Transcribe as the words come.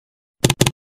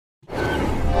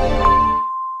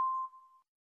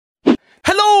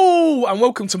Hello and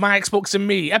welcome to My Xbox and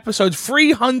Me, episode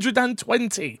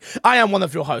 320. I am one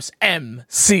of your hosts,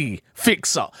 MC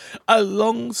Fixer,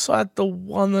 alongside the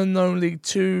one and only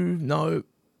Matt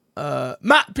Paul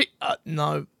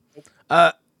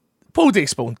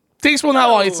Despawn. Despawn,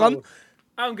 how are you, son?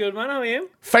 I'm good, man. How are you?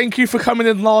 Thank you for coming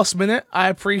in last minute. I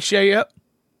appreciate it.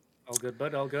 All good,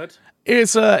 bud. All good.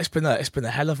 It's been a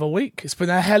hell of a week. It's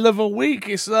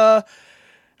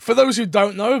for those who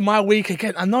don't know, my week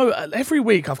again. I know every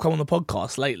week I've come on the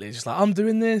podcast lately. It's just like I'm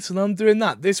doing this and I'm doing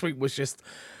that. This week was just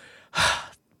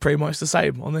pretty much the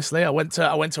same. Honestly, I went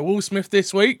to Will Smith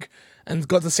this week and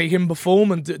got to see him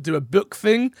perform and do a book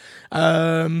thing.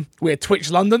 We're at Twitch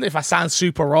London. If I sound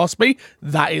super raspy,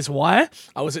 that is why.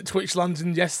 I was at Twitch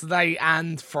London yesterday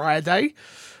and Friday.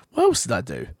 What else did I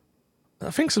do? I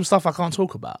think some stuff I can't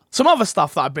talk about. Some other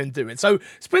stuff that I've been doing. So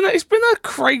it's been a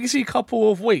crazy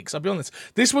couple of weeks, I'll be honest.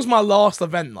 This was my last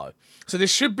event though. So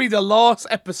this should be the last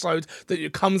episode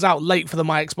that comes out late for the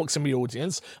My Xbox and Me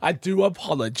audience. I do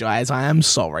apologise. I am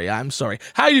sorry.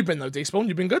 How you been though, Despawn?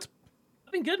 You been good?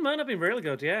 I've been good, man. I've been really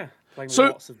good, yeah. Playing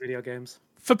lots of video games.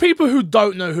 For people who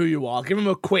don't know who you are, give them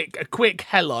a quick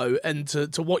hello and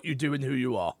to what you do and who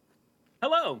you are.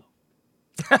 Hello.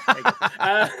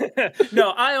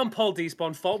 No, I am Paul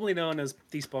Despawn, formerly known as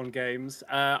Despawn Games.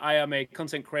 I am a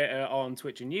content creator on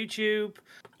Twitch and YouTube.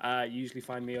 You usually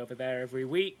find me over there every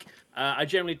week. I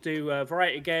generally do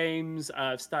variety games.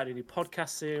 I've started a new podcast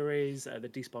series, the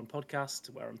Despawn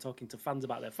Podcast, where I'm talking to fans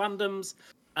about their fandoms.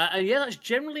 And yeah, that's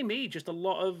generally me, just a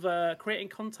lot of creating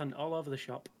content all over the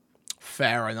shop.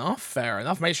 Fair enough.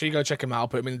 Make sure you go check him out. I'll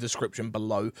put him in the description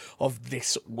below of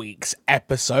this week's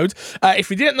episode.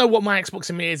 If you didn't know what My Xbox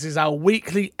and Me is our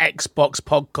weekly Xbox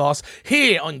podcast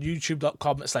here on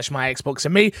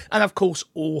youtube.com/myxboxandme, and of course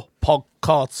all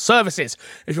podcast services.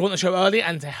 If you want the show early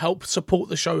and to help support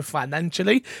the show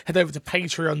financially, head over to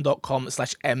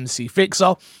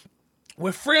patreon.com/mcfixer.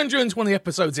 We're 320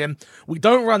 episodes in. We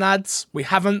don't run ads. We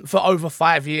haven't for over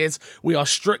 5 years. We are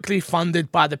strictly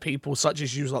funded by the people such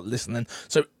as you lot listening.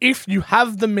 So if you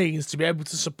have the means to be able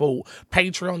to support,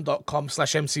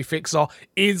 patreon.com/mcfixer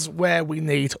is where we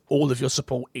need all of your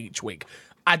support each week.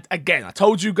 I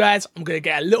told you guys I'm going to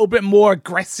get a little bit more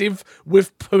aggressive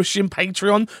with pushing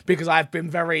Patreon because I've been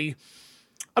very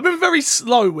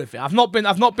slow with it. I've not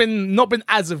been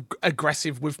as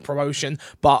aggressive with promotion,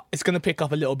 but it's going to pick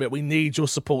up a little bit. We need your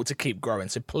support to keep growing,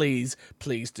 so please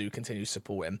do continue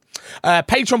supporting.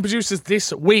 Patreon producers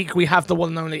this week, we have the one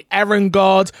and only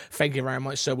Erengard. Thank you very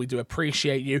much, sir. We do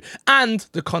appreciate you. And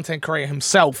the content creator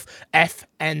himself,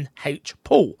 FNH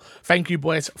Paul. Thank you,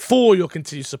 boys, for your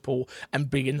continued support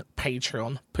and being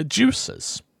Patreon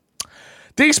producers.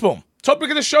 Despawn.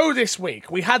 Topic of the show this week,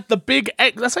 we had the big,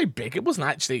 let's say big, it wasn't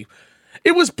actually,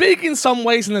 it was big in some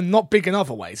ways and then not big in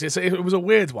other ways. It was a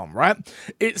weird one, right?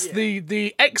 It's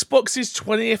the Xbox's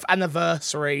 20th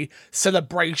anniversary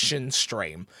celebration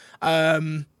stream.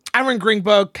 Aaron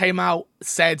Greenberg came out,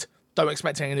 said, don't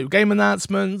expect any new game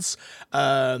announcements.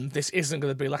 This isn't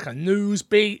going to be like a news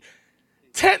beat.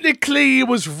 Technically, it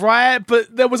was right,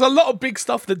 but there was a lot of big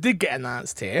stuff that did get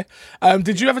announced here.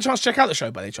 Did you have a chance to check out the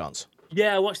show by any chance?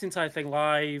 Yeah, I watched the entire thing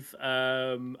live.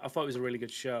 I thought it was a really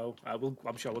good show.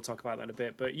 I'm sure we'll talk about that in a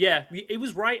bit. But yeah, it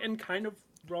was right and kind of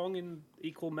wrong in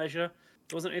equal measure.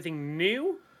 There wasn't anything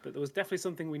new, but there was definitely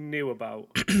something we knew about.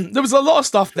 There was a lot of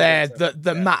stuff there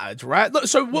that mattered, right?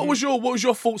 So what was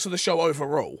your thoughts of the show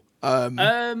overall?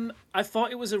 I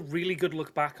thought it was a really good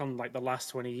look back on like the last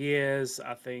 20 years.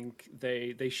 I think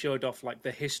they showed off like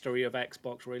the history of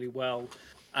Xbox really well.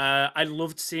 I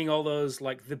loved seeing all those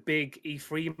like the big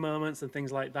E3 moments and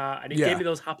things like that, and it gave me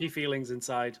those happy feelings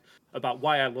inside about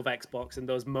why I love Xbox and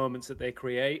those moments that they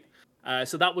create.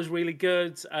 So that was really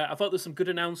good. I thought there's some good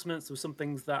announcements. There were some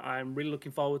things that I'm really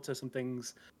looking forward to. Some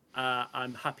things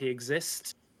I'm happy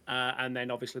exist. And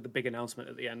then obviously the big announcement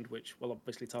at the end, which we'll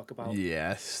obviously talk about.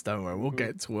 Yes, don't worry, we'll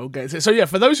get to it. So yeah,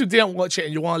 for those who didn't watch it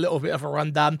and you want a little bit of a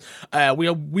rundown,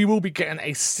 we will be getting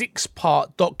a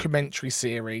 6-part documentary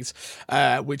series,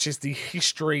 which is the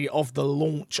history of the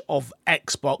launch of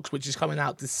Xbox, which is coming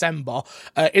out December.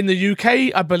 In the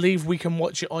UK, I believe we can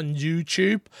watch it on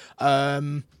YouTube.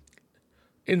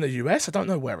 In the US, I don't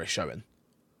know where it's showing.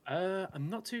 I'm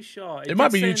not too sure. It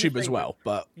might be YouTube as well,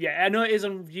 but yeah, I know it is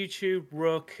on YouTube,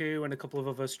 Roku, and a couple of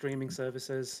other streaming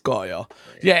services. Got ya.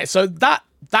 Yeah, so that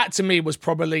to me was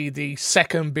probably the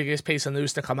second biggest piece of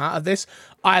news to come out of this.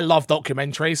 I love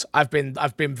documentaries. I've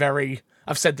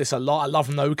said this a lot. I love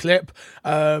NoClip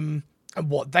and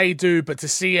what they do, but to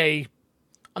see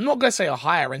I'm not gonna say a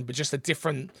higher end, but just a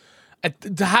different.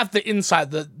 To have the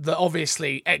insight that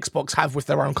obviously Xbox have with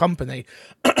their own company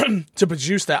to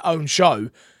produce their own show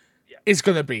is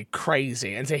going to be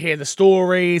crazy. And to hear the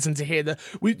stories and to hear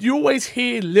you always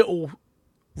hear little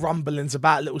rumblings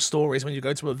about little stories when you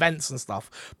go to events and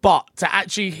stuff, but to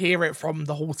actually hear it from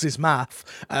the horse's mouth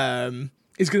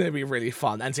is going to be really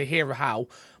fun. And to hear how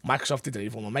Microsoft didn't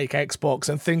even want to make Xbox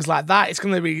and things like that, it's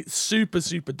going to be super,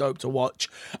 super dope to watch.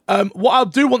 What I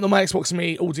do want the My Xbox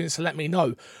Me audience to let me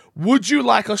know, would you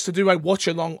like us to do a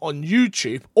watch-along on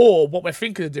YouTube, or what we're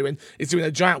thinking of doing is doing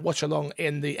a giant watch-along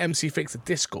in the MC Fixer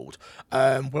Discord,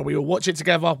 where we will watch it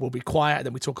together, we'll be quiet, and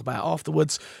then we talk about it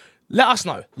afterwards. Let us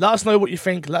know. Let us know what you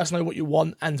think. Let us know what you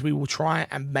want, and we will try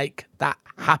and make that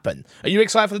happen. Are you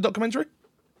excited for the documentary?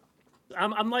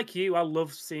 I'm like you. I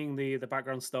love seeing the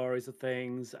background stories of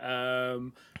things.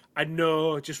 I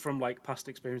know just from like past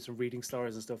experience and reading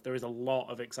stories and stuff, there is a lot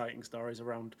of exciting stories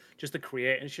around just the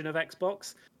creation of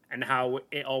Xbox and how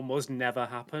it almost never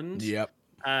happened. Yep.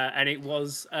 And it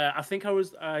was. I think I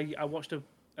watched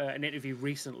an interview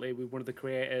recently with one of the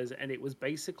creators, and it was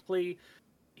basically,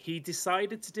 he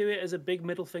decided to do it as a big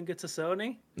middle finger to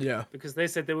Sony. Yeah. Because they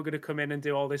said they were going to come in and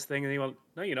do all this thing, and he went,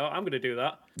 no, I'm going to do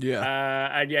that.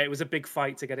 Yeah. And yeah, it was a big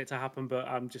fight to get it to happen, but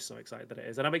I'm just so excited that it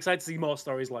is. And I'm excited to see more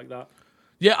stories like that.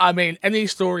 Yeah, I mean, any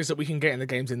stories that we can get in the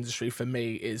games industry for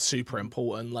me is super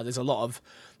important. Like, there's a lot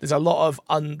of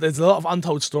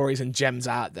untold stories and gems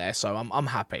out there. So I'm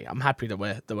happy. I'm happy that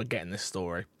we're getting this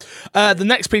story. The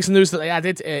next piece of news that they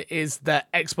added is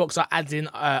that Xbox are adding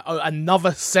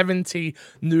another 70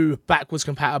 new backwards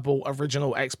compatible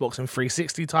original Xbox and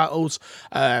 360 titles.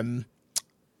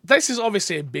 This is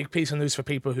obviously a big piece of news for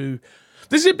people who.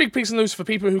 This is a big piece of news for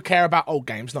people who care about old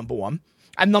games. Number one.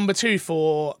 And number two,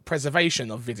 for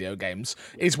preservation of video games,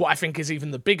 is what I think is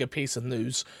even the bigger piece of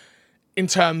news in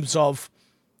terms of,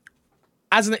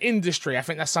 as an industry, I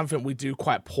think that's something we do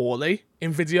quite poorly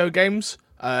in video games.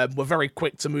 We're very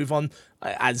quick to move on,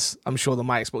 as I'm sure the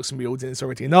My Xbox and Me audience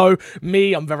already know.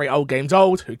 Me, I'm very old games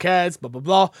old, who cares, blah, blah,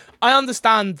 blah. I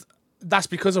understand that's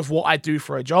because of what I do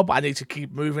for a job. I need to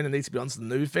keep moving and need to be onto the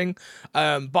new thing.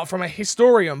 But from a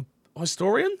historical,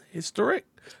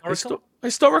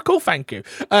 thank you,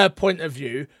 point of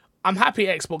view, I'm happy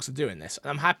Xbox are doing this, and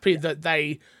I'm happy that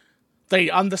they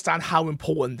understand how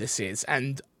important this is,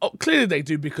 and clearly they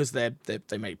do, because they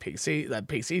make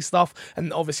PC stuff,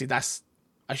 and obviously that's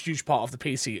a huge part of the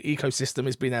PC ecosystem,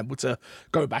 is being able to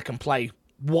go back and play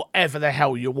whatever the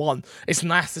hell you want. It's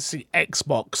nice to see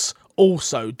Xbox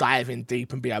also dive in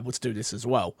deep and be able to do this as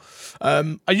well.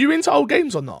 Are you into old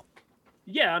games or not?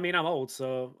 Yeah, I mean, I'm old,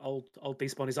 so old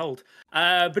Despawn is old.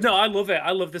 But no, I love it.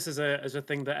 I love this as a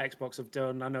thing that Xbox have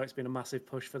done. I know it's been a massive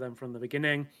push for them from the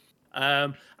beginning.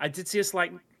 I did see a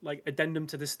slight addendum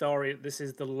to this story. This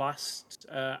is the last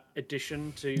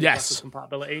addition to backwards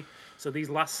compatibility. So these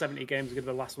last 70 games are going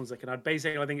to be the last ones they can add.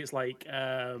 Basically, I think it's like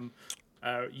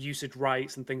usage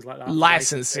rights and things like that.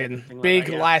 Licensing,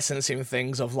 licensing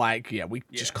things of we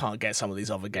just can't get some of these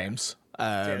other games.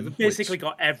 They've basically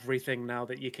got everything now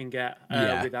that you can get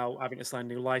without having to sign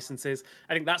new licenses.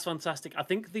 I think that's fantastic. I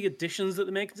think the additions that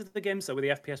they make to the game, so with the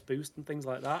FPS boost and things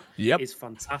like that, is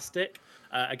fantastic.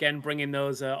 Again, bringing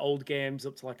those old games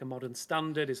up to like a modern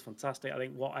standard is fantastic. I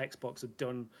think what Xbox have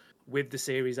done with the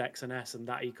Series X and S and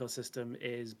that ecosystem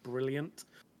is brilliant.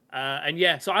 And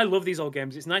yeah, so I love these old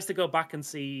games. It's nice to go back and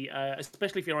see,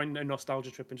 especially if you're on a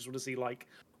nostalgia trip and just want to see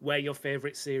where your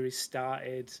favorite series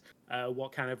started,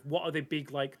 what are the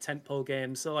big tentpole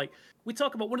games. So we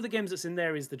talk about, one of the games that's in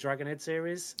there is the Dragon Age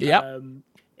series. Yeah.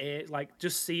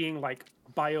 Just seeing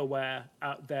BioWare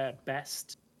at their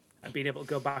best and being able to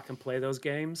go back and play those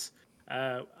games.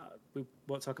 We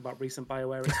won't talk about recent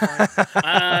BioWare. It's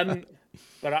fine.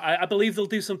 But I believe they'll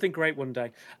do something great one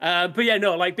day. But yeah,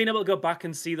 no, being able to go back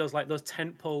and see those those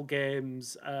tentpole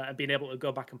games and being able to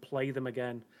go back and play them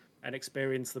again and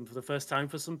experience them for the first time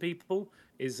for some people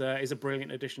is a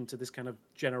brilliant addition to this kind of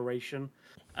generation.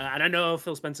 And I know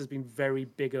Phil Spencer's been very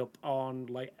big up on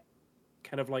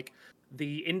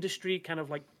the industry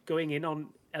going in on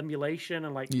emulation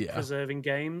and preserving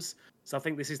games. So I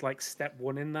think this is step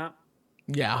one in that.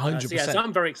 Yeah, 100%. So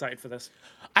I'm very excited for this.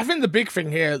 I think the big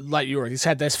thing here, like you already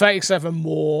said, there's 37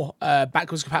 more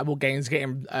backwards compatible games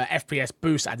getting FPS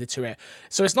boost added to it.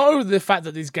 So it's not only the fact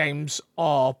that these games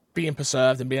are being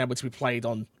preserved and being able to be played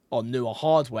on newer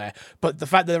hardware, but the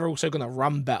fact that they're also going to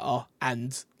run better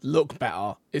and look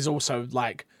better is also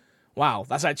wow,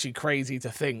 that's actually crazy to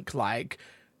think.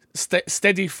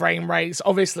 Steady frame rates.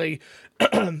 Obviously,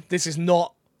 this is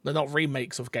not. They're not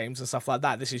remakes of games and stuff like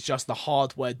that. This is just the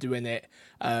hardware doing it,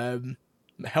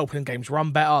 helping games run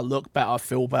better, look better,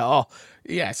 feel better.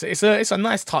 Yeah, so it's a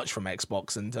nice touch from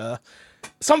Xbox, and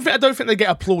something I don't think they get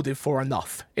applauded for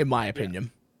enough, in my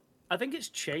opinion. I think it's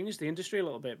changed the industry a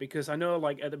little bit because I know,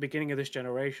 like, at the beginning of this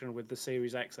generation with the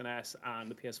Series X and S and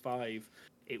the PS5,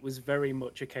 it was very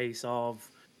much a case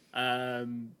of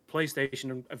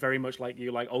PlayStation are very much like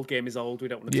you, like, old game is old, we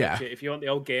don't want to touch it. If you want the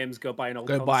old games, go buy an old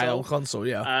console. Buy an old console,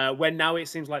 yeah. When now it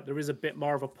seems like there is a bit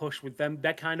more of a push with them.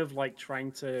 They're kind of like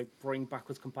trying to bring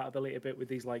backwards compatibility a bit with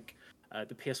these, like,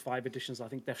 the PS5 editions. I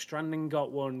think Death Stranding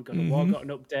got one, God of War got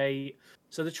an update.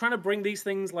 So they're trying to bring these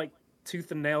things, like,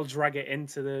 tooth and nail drag it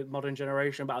into the modern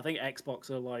generation, but I think Xbox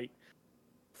are, like,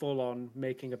 full on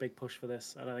making a big push for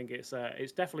this, and I think it's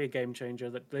definitely a game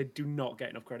changer that they do not get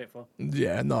enough credit for.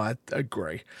 Yeah, no, I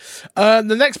agree. The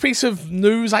next piece of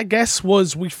news, I guess,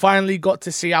 was we finally got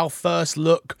to see our first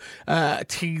look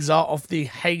teaser of the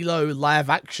Halo live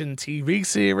action TV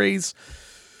series.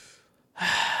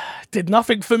 Did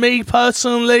nothing for me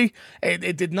personally.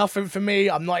 It did nothing for me.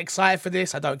 I'm not excited for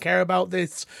this. I don't care about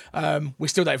this. We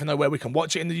still don't even know where we can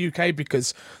watch it in the UK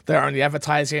because they're only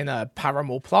advertising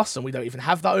Paramount Plus, and we don't even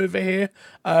have that over here.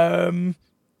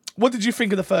 What did you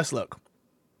think of the first look?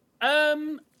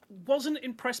 Wasn't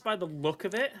impressed by the look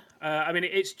of it. I mean,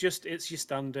 it's your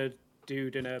standard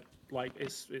dude in a, like,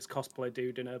 it's cosplay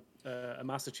dude in a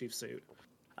Master Chief suit.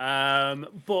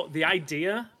 But the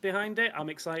idea behind it, I'm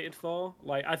excited for.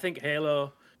 Like, I think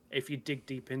Halo, if you dig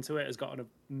deep into it, has got an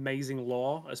amazing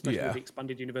lore, especially with the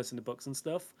expanded universe in the books and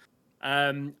stuff.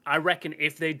 I reckon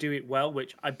if they do it well,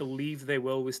 which I believe they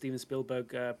will with Steven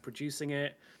Spielberg producing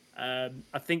it, I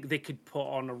think they could put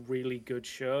on a really good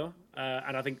show,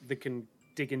 and I think they can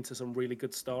dig into some really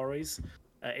good stories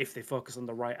if they focus on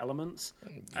the right elements.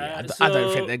 I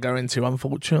don't think they're going to,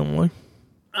 unfortunately.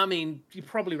 I mean, you're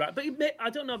probably right, but I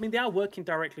don't know. I mean, they are working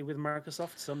directly with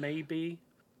Microsoft, so maybe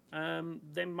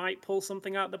they might pull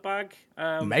something out of the bag.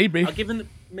 Maybe. I'll give them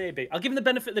the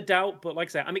benefit of the doubt, but like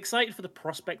I said, I'm excited for the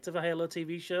prospect of a Halo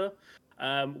TV show.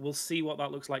 We'll see what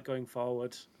that looks like going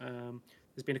forward.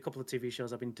 There's been a couple of TV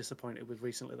shows I've been disappointed with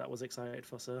recently that I was excited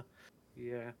for, so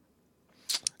yeah.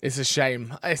 It's a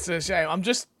shame. It's a shame.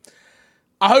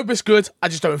 I hope it's good. I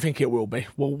just don't think it will be.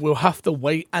 We'll have to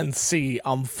wait and see,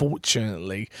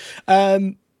 unfortunately.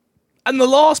 And the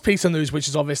last piece of news, which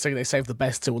is obviously they saved the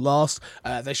best till last,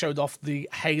 they showed off the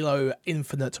Halo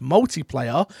Infinite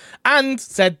multiplayer and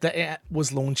said that it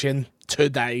was launching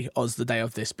today as the day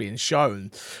of this being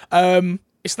shown.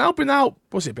 It's now been out,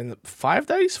 what's it been, 5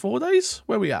 days, 4 days?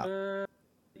 Where we at?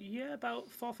 Yeah, about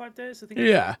 4 or 5 days, I think.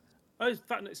 Yeah. Oh, in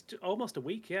fact, it's almost a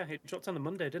week, yeah. It dropped on the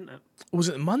Monday, didn't it? Was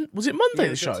it Monday,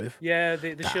 the show? Yeah,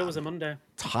 the show was a Monday.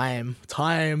 Time.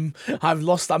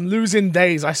 I'm losing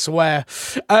days, I swear.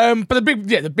 But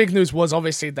the big news was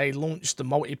obviously they launched the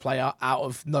multiplayer out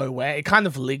of nowhere. It kind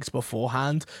of leaked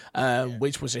beforehand,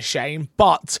 which was a shame.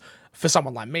 But for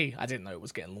someone like me, I didn't know it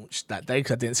was getting launched that day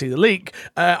because I didn't see the leak.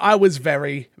 I was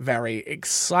very, very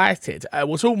excited.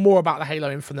 We'll talk more about the Halo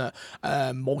Infinite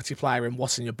multiplayer in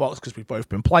What's in Your Box because we've both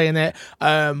been playing it.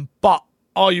 But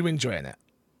are you enjoying it?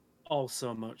 Oh,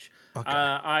 so much. Okay.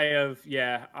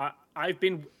 I've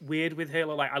been weird with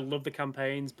Halo. Like, I love the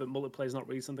campaigns, but multiplayer is not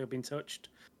really something I've been touched.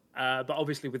 But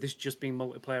obviously, with this just being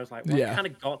multiplayer, I was like, I kind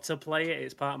of got to play it.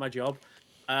 It's part of my job.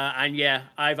 And yeah,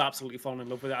 I've absolutely fallen in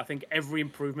love with it. I think every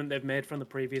improvement they've made from the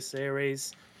previous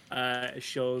series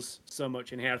shows so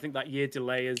much in here. I think that year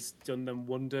delay has done them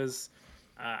wonders.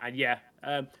 I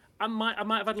might have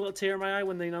had a little tear in my eye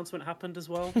when the announcement happened as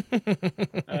well.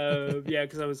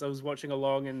 Because I was watching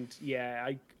along, and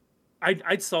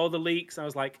I saw the leaks. And I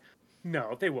was like,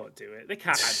 no, they won't do it. They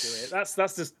can't do it. That's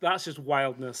just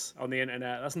wildness on the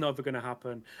internet. That's never going to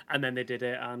happen. And then they did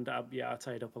it, and I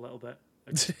tied up a little bit.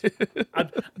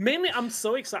 I'm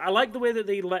so excited. I like the way that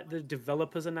they let the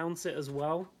developers announce it as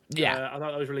well. Yeah, I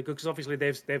thought that was really good because obviously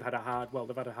they've had a hard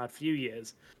few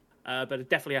years, but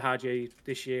definitely a hard year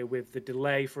this year with the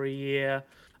delay for a year.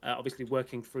 Obviously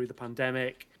working through the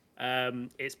pandemic.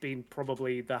 It's been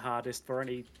probably the hardest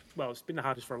it's been the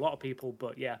hardest for a lot of people.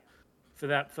 But yeah, for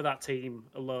that team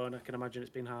alone, I can imagine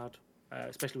it's been hard,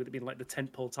 especially with it being like the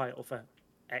tentpole title for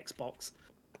Xbox.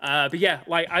 But yeah,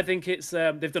 like I think it's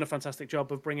they've done a fantastic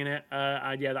job of bringing it.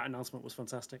 And yeah, that announcement was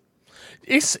fantastic.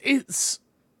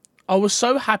 I was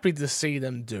so happy to see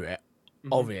them do it.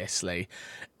 Mm-hmm. Obviously,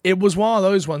 it was one of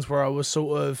those ones where I was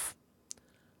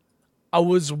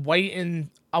waiting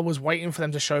for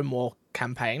them to show more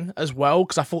campaign as well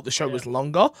because I thought the show was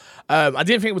longer. I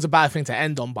didn't think it was a bad thing to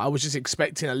end on, but I was just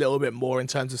expecting a little bit more in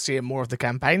terms of seeing more of the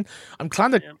campaign. I'm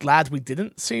kind of glad we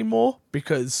didn't see more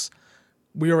because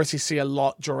we already see a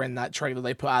lot during that trailer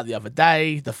they put out the other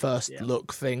day, the first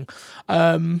look thing.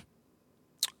 And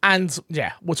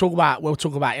yeah, we'll talk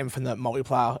about Infinite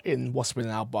multiplayer in what's been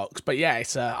in our box. But yeah,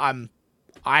 it's I'm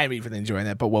I am even enjoying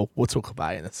it, but we'll talk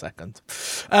about it in a second.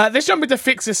 Let's jump into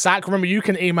Fix This Sack. Remember, you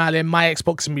can email in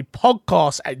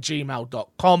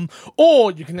myxboxandmepodcast@gmail.com,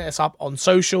 or you can hit us up on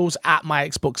socials at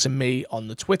myxboxandme on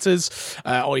the Twitters,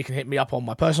 or you can hit me up on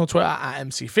my personal Twitter at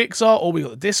mcfixer, or we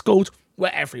got the Discord.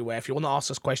 We're everywhere. If you want to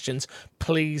ask us questions,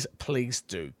 please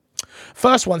do.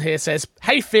 First one here says,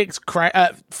 "Hey Fix,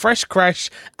 Fresh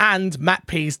Crash, and Matt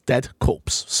P's dead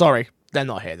corpse." Sorry, they're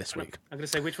not here this week. I'm going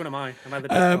to say, which one am I? Am I the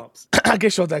dead corpse? I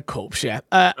guess you're dead corpse, yeah.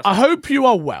 I hope you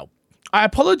are well. I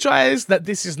apologise that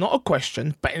this is not a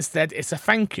question, but instead it's a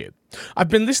thank you. I've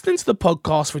been listening to the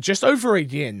podcast for just over a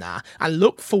year now and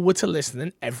look forward to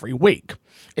listening every week.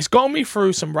 It's gotten me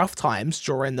through some rough times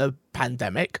during the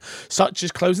pandemic, such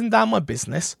as closing down my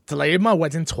business, delaying my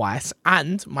wedding twice,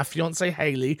 and my fiancée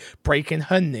Hayley breaking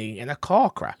her knee in a car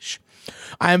crash.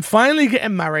 I am finally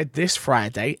getting married this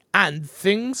Friday and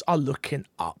things are looking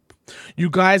up. You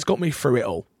guys got me through it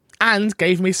all and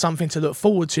gave me something to look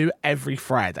forward to every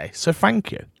Friday, so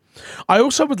thank you. I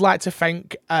also would like to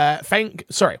I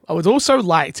would also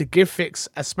like to give Fix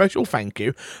a special thank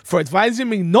you for advising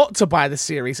me not to buy the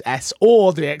Series S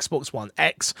or the Xbox One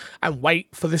X and wait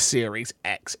for the Series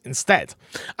X instead.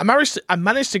 I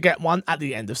managed to get one at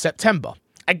the end of September.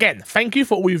 Again, thank you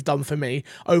for all you've done for me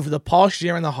over the past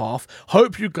year and a half.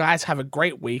 Hope you guys have a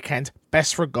great weekend.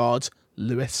 Best regards,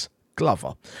 Lewis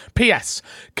Glover. P.S.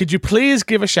 Could you please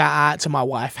give a shout out to my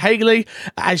wife Hayley,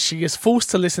 as she is forced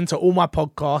to listen to all my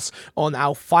podcasts on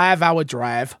our 5-hour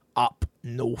drive up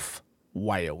North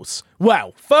Wales.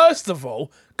 Well, first of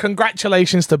all,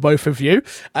 congratulations to both of you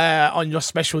on your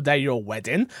special day, your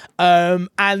wedding.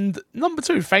 And number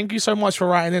two, thank you so much for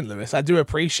writing in, Lewis. I do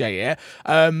appreciate it.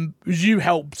 You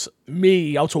helped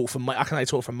me. I can only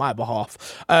talk from my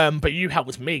behalf. But you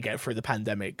helped me get through the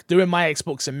pandemic. Doing my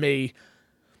Xbox and me,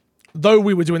 though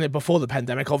we were doing it before the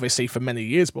pandemic, obviously for many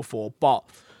years before, but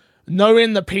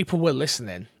knowing that people were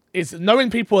listening is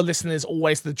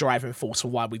always the driving force for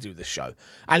why we do this show.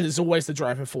 And it's always the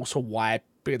driving force for why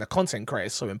being a content creator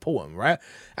is so important, right?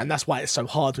 And that's why it's so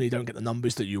hard when you don't get the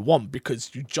numbers that you want,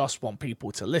 because you just want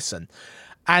people to listen.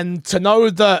 And to know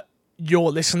that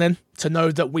you're listening, to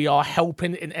know that we are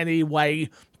helping in any way,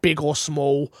 big or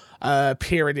small,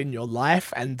 period in your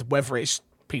life, and whether it's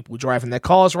people driving their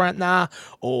cars right now,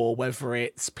 or whether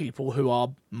it's people who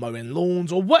are mowing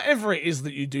lawns, or whatever it is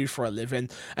that you do for a living,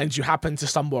 and you happen to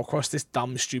stumble across this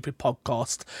dumb, stupid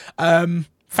podcast,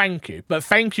 thank you. But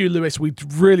thank you, Lewis. We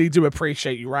really do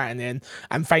appreciate you writing in,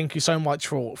 and thank you so much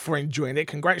for enjoying it.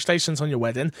 Congratulations on your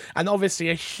wedding, and obviously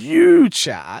a huge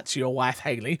shout out to your wife,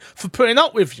 Hayley, for putting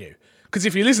up with you. Because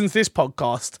if you listen to this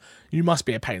podcast, you must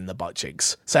be a pain in the butt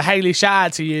cheeks. So, Hayley, shout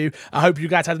out to you. I hope you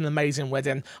guys had an amazing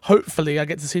wedding. Hopefully, I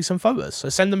get to see some photos. So,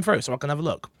 send them through so I can have a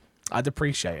look. I'd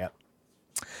appreciate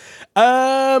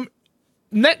it.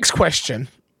 Next question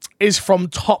is from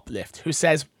Toplift, who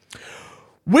says,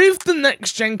 with the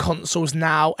next-gen consoles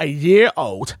now a year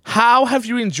old, how have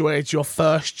you enjoyed your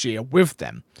first year with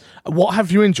them? What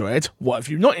have you enjoyed? What have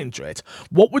you not enjoyed?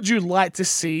 What would you like to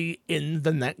see in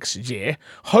the next year?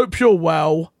 Hope you're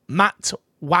well. Matt,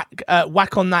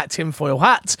 whack on that tinfoil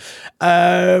hat.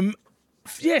 So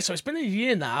it's been a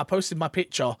year now. I posted my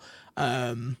picture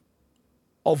of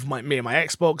me and my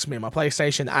Xbox, me and my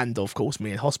PlayStation, and of course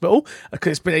me in hospital,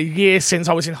 because it's been a year since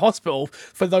I was in hospital.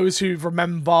 For those who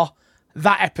remember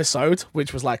that episode,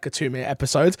 which was like a 2-minute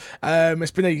episode,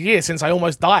 it's been a year since I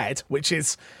almost died, which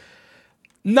is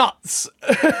nuts.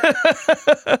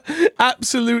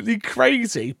 Absolutely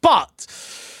crazy. But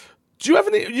do you have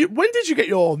any? When did you get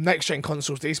your next gen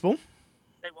consoles, Despawn?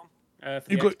 Day one. For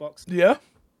the Xbox. Yeah.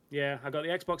 Yeah, I got the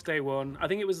Xbox day one. I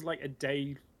think it was like a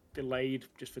day delayed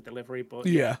just for delivery, but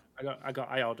yeah,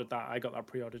 I ordered that. I got that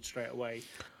pre-ordered straight away.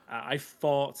 I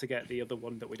fought to get the other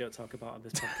one that we don't talk about on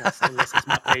this podcast, unless it's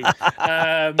Matt P.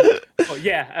 But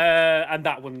yeah, and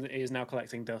that one is now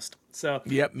collecting dust. So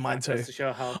yep, mine too. To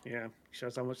show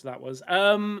shows how much that was.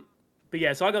 But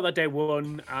yeah, so I got that day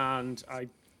one, and I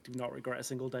do not regret a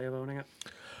single day of owning it.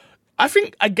 I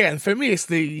think again for me, it's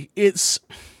the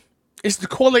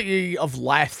quality of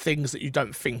life things that you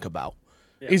don't think about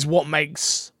is what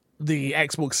makes the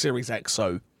Xbox Series X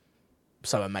so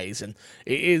amazing.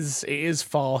 It is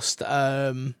fast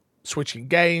switching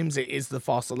games. It is the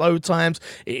faster load times.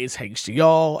 It is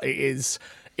HDR. It's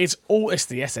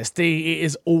the SSD. It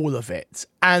is all of it.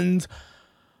 And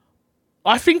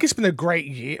I think it's been a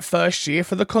great first year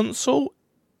for the console.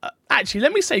 Actually,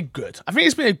 let me say good. I think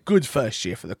it's been a good first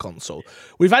year for the console.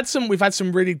 We've had some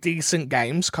really decent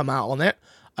games come out on it.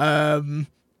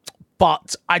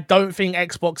 But I don't think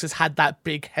Xbox has had that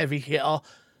big heavy hitter.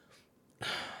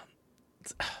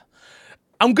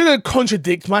 I'm going to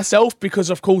contradict myself because,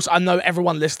 of course, I know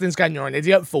everyone listening is going, you're an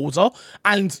idiot, Forza.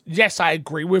 And yes, I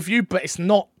agree with you, but it's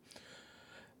not...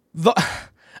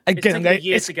 Again, it's taken a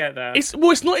year to get there.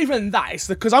 It's not even that. It's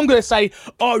because I'm going to say,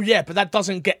 oh yeah, but that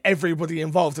doesn't get everybody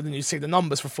involved, and then you see the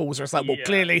numbers for Forza. It's like, well,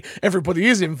 clearly everybody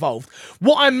is involved.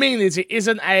 What I mean is, it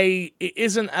isn't a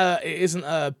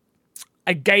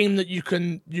game that you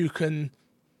can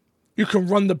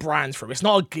run the brand through. It's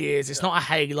not a Gears. It's not a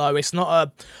Halo. It's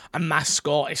not a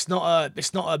mascot. It's not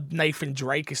a Nathan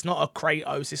Drake. It's not a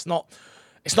Kratos. It's not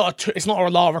a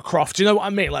Lara Croft. Do you know what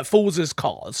I mean? Like, Forza's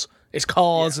cars. It's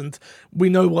cars, and we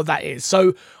know what that is.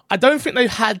 So I don't think they've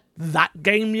had that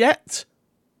game yet,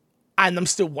 and I'm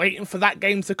still waiting for that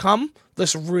game to come.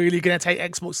 That's really going to take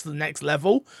Xbox to the next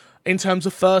level in terms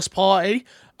of first party.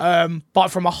 But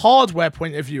from a hardware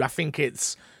point of view, I think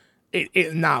it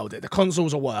nailed it. The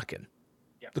consoles are working.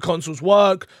 Yep. The consoles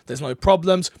work. There's no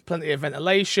problems. Plenty of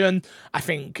ventilation. I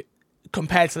think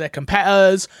compared to their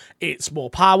competitors, it's more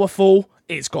powerful.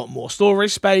 It's got more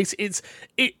storage space.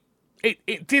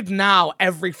 It did now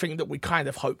everything that we kind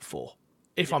of hoped for,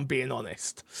 if I'm being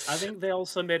honest. I think they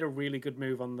also made a really good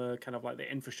move on the kind of like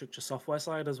the infrastructure software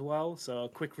side as well. So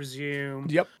quick resume,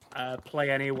 play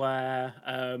anywhere,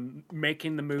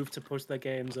 making the move to push their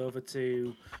games over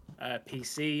to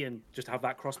PC and just have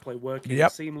that crossplay working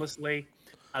seamlessly.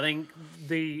 I think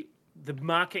the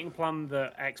marketing plan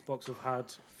that Xbox have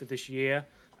had for this year,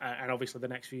 and obviously the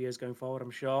next few years going forward, I'm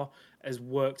sure, has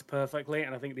worked perfectly.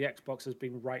 And I think the Xbox has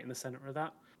been right in the center of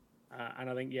that. And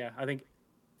I think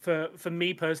for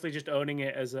me personally, just owning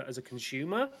it as a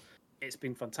consumer, it's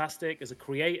been fantastic. As a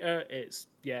creator, it's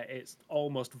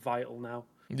almost vital now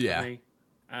for me.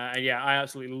 And I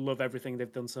absolutely love everything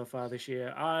they've done so far this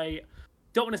year. I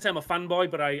don't want to say I'm a fanboy,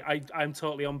 but I'm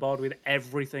totally on board with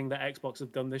everything that Xbox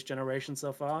have done this generation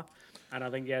so far. And I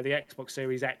think, the Xbox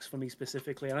Series X for me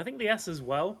specifically, and I think the S as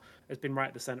well, has been right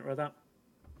at the center of that.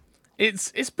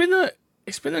 It's been a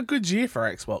good year for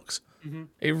Xbox. Mm-hmm.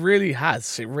 It really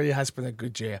has. It really has been a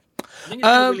good year. I think it's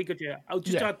been a really good year. I'll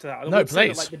just add to that. No,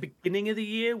 please. That, the beginning of the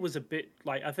year was a bit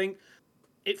I think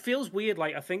it feels weird.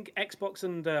 I think Xbox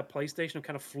and PlayStation have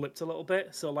kind of flipped a little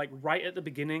bit. So right at the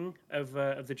beginning of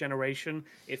the generation,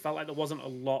 it felt like there wasn't a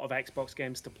lot of Xbox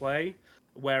games to play.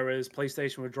 Whereas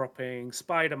PlayStation were dropping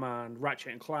Spider-Man,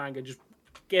 Ratchet and Clank, and just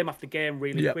game after game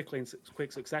really quickly in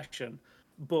quick succession.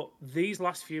 But these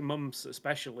last few months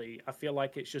especially, I feel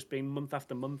like it's just been month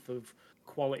after month of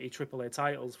quality AAA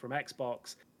titles from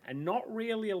Xbox, and not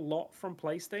really a lot from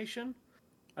PlayStation.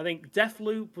 I think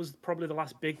Deathloop was probably the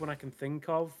last big one I can think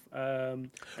of. So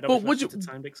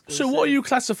what are you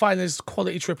classifying as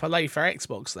quality AAA for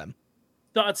Xbox then?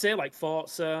 So I'd say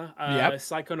Forza,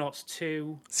 Psychonauts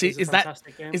 2.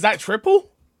 Is that triple?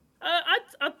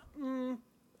 I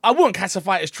wouldn't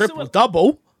classify it as triple.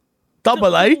 Double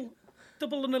A.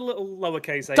 Double and a little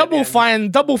lowercase A. Double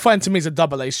Fine to me is a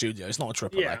double A studio. It's not a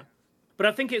triple A. But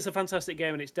I think it's a fantastic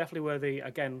game, and it's definitely worthy.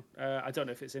 Again, I don't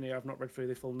know if it's in here. I've not read through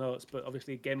the full notes, but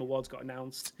obviously Game Awards got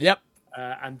announced. Yep.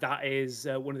 And that is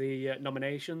one of the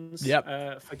nominations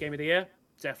for Game of the Year.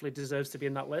 Definitely deserves to be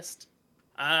in that list.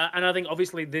 And I think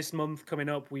obviously this month coming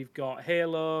up, we've got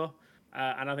Halo,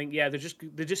 and I think they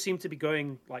just seem to be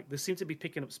going they seem to be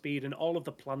picking up speed, and all of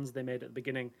the plans they made at the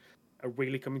beginning are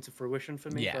really coming to fruition for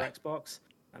me for Xbox.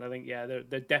 And I think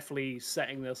they're definitely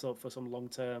setting this up for some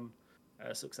long-term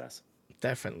success.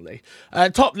 Definitely.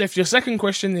 Top Lift, your second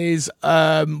question is what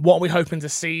are we hoping to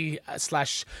see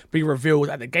 / be revealed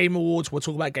at the Game Awards? We'll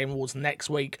talk about Game Awards next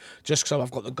week, just so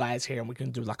I've got the guys here and we can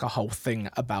do a whole thing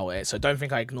about it. So don't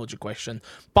think I ignored your question,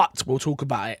 but we'll talk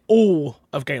about it all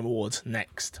of Game Awards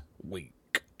next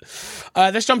week.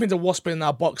 Let's jump into what's been in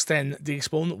our box then,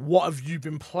 Despawn. What have you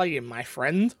been playing, my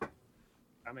friend?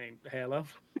 I mean, Halo.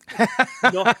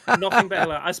 Nothing but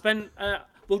Halo. I spent...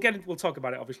 We'll talk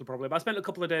about it, obviously, probably. But I spent a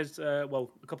couple of days, a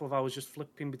couple of hours just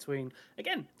flipping between,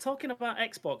 again, talking about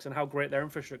Xbox and how great their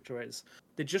infrastructure is.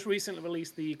 They just recently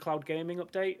released the cloud gaming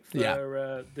update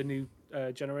for the new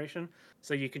generation.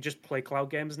 So you can just play cloud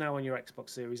games now on your Xbox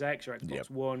Series X, your Xbox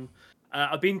One.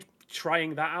 I've been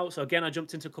trying that out. So again, I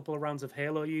jumped into a couple of rounds of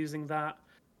Halo using that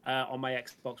on my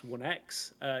Xbox One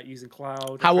X, using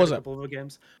cloud. How was it? A couple of other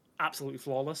games. Absolutely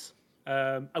flawless.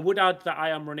 I would add that I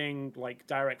am running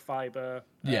direct fiber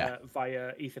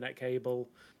via Ethernet cable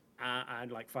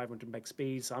and 500 meg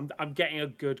speed, so I'm getting a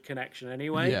good connection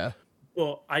anyway. Yeah.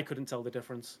 But I couldn't tell the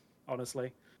difference,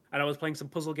 honestly. And I was playing some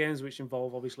puzzle games which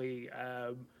involve obviously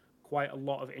quite a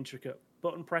lot of intricate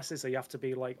button presses, so you have to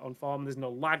be on form. There's no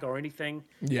lag or anything.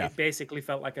 Yeah. It basically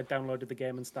felt like I downloaded the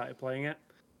game and started playing it.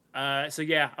 I've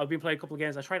been playing a couple of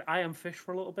games. I tried I Am Fish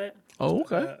for a little bit. Oh,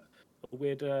 okay. A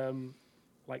weird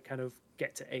like kind of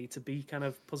get to A to B kind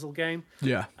of puzzle game.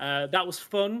 Yeah. That was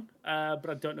fun, but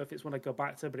I don't know if it's one I go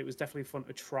back to. But it was definitely fun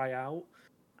to try out.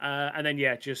 And then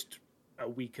just a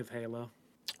week of Halo.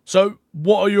 So,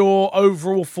 what are your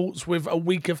overall thoughts with a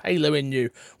week of Halo in you?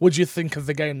 What do you think of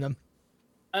the game then?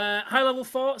 High level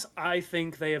thoughts. I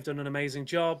think they have done an amazing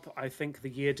job. I think the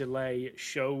year delay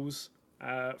shows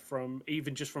from a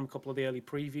couple of the early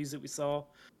previews that we saw.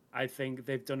 I think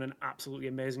they've done an absolutely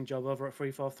amazing job over at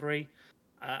 343.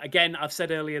 Again, I've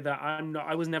said earlier that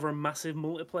I was never a massive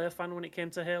multiplayer fan when it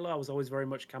came to Halo. I was always very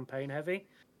much campaign heavy.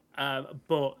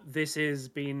 But this has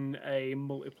been a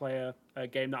multiplayer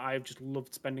game that I've just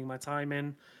loved spending my time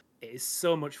in. It is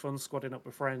so much fun squadding up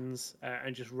with friends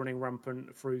and just running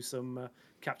rampant through some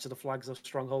capture the flags or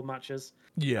stronghold matches.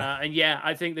 Yeah.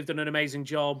 I think they've done an amazing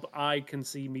job. I can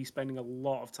see me spending a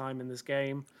lot of time in this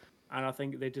game. And I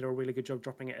think they did a really good job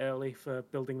dropping it early for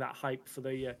building that hype for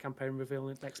the campaign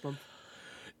reveal next month.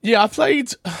 Yeah, I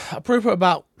probably put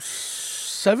about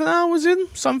 7 hours in,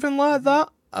 something like that.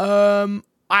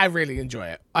 I really enjoy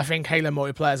it. I think Halo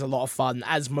multiplayer is a lot of fun.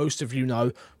 As most of you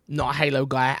know, not a Halo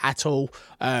guy at all.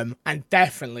 And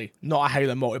definitely not a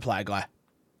Halo multiplayer guy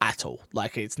at all.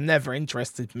 Like, it's never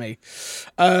interested me.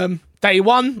 Day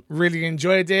one, really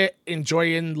enjoyed it.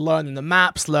 Enjoying learning the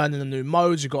maps, learning the new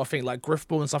modes. You've got to think like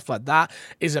Griffball and stuff like that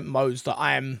isn't modes that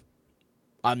I'm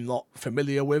not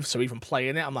familiar with. So even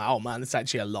playing it, I'm like, oh man, it's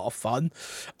actually a lot of fun.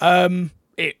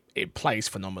 It plays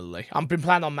phenomenally. I've been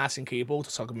playing on mouse and keyboard,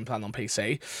 so I've been playing on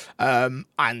PC.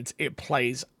 And it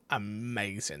plays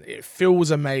amazing. It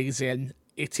feels amazing.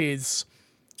 It is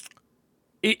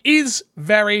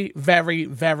very, very,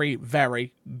 very,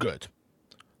 very good.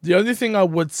 The only thing I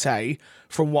would say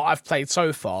from what I've played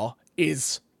so far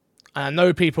is, and I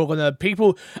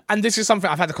know and this is something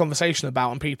I've had a conversation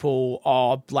about, and people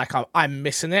are like, I'm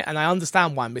missing it, and I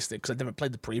understand why I'm missing it, because I've never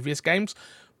played the previous games,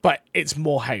 but it's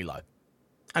more Halo.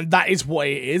 And that is what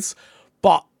it is.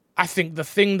 But I think the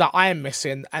thing that I am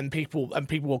missing, and people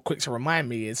are quick to remind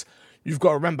me, is you've got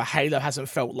to remember Halo hasn't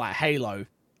felt like Halo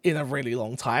in a really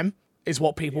long time, is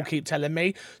what people keep telling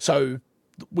me. So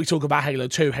we talk about Halo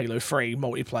 2, Halo 3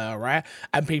 multiplayer, right?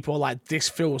 And people are like, this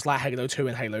feels like Halo 2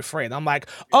 and Halo 3. And I'm like,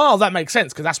 oh, that makes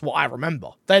sense, because that's what I remember.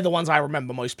 They're the ones I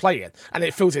remember most playing. And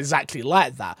it feels exactly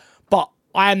like that. But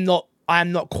I am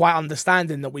not quite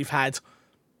understanding that we've had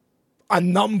a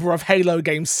number of Halo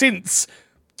games since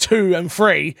 2 and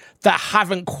 3 that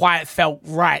haven't quite felt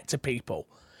right to people.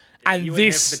 And you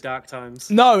this, for the dark times.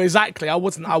 No, exactly. I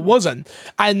wasn't.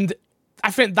 And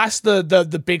I think that's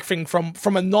the big thing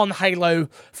from a non-Halo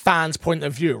fan's point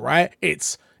of view, right?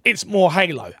 It's more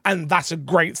Halo, and that's a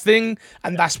great thing,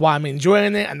 and that's why I'm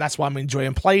enjoying it, and that's why I'm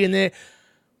enjoying playing it.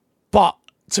 But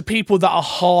to people that are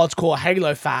hardcore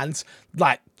Halo fans,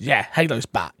 like, yeah, Halo's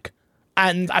back.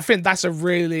 And I think that's a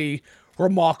really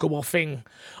remarkable thing.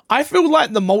 I feel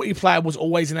like the multiplayer was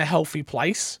always in a healthy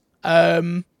place. I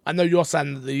know you're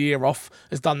saying that the year off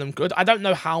has done them good. I don't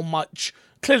know how much.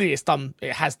 Clearly it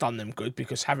has done them good,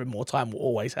 because having more time will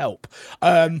always help.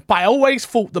 But I always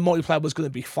thought the multiplayer was going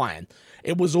to be fine.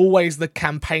 It was always the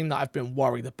campaign that I've been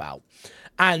worried about.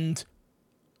 And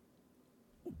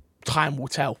time will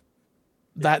tell.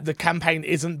 That the campaign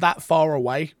isn't that far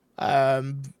away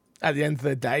at the end of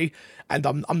the day, and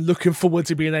I'm looking forward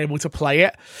to being able to play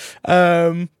it.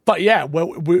 But yeah,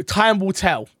 time will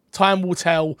tell. Time will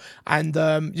tell, and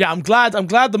I'm glad the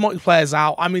multiplayer's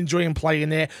out. I'm enjoying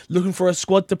playing it. Looking for a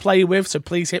squad to play with, so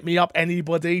please hit me up,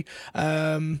 anybody.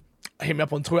 Hit me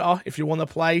up on Twitter if you want to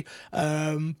play.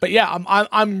 But yeah,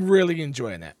 I'm really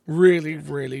enjoying it. Really,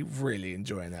 really, really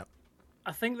enjoying it.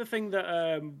 I think the thing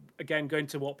that, again, going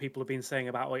to what people have been saying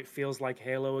about it feels like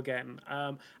Halo again.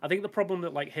 I think the problem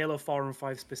that like Halo 4 and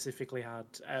 5 specifically had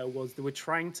was they were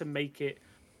trying to make it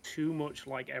too much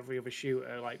like every other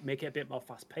shooter, like make it a bit more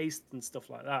fast-paced and stuff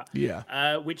like that.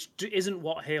 Yeah. Which isn't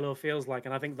what Halo feels like,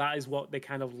 and I think that is what they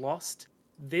kind of lost.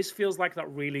 This feels like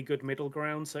that really good middle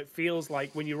ground, so it feels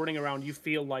like when you're running around, you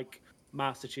feel like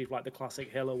Master Chief, like the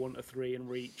classic Halo 1 to 3 and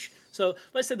Reach. So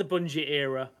let's say the Bungie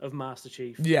era of Master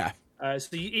Chief. Yeah.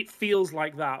 It feels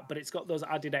like that, but it's got those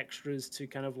added extras to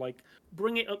kind of like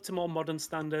bring it up to more modern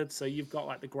standards. So you've got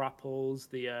like the grapples,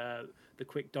 the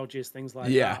quick dodges, things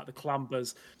like that, the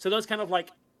clambers. So those kind of like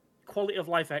quality of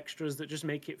life extras that just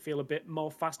make it feel a bit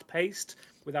more fast paced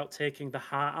without taking the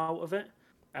heart out of it,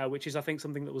 which is I think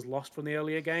something that was lost from the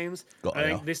earlier games. I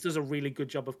think this does a really good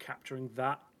job of capturing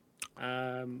that.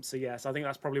 So I think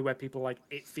that's probably where people like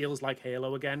it feels like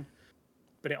Halo again,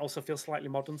 but it also feels slightly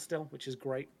modern still, which is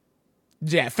great.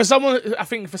 Yeah, for someone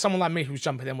like me who's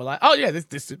jumping in, we're like, oh yeah,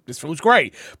 this feels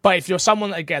great. But if you're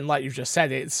someone, again, like you just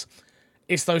said, it's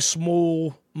it's those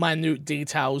small, minute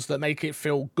details that make it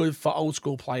feel good for old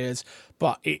school players,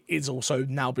 but it is also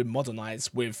now been modernized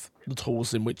with the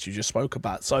tools in which you just spoke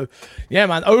about. So, yeah,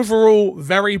 man, overall,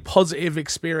 very positive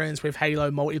experience with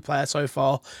Halo multiplayer so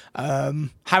far.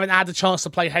 Haven't had the chance to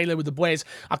play Halo with the boys.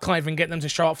 I can't even get them to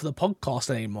show up for the podcast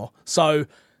anymore. So,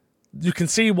 you can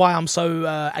see why I'm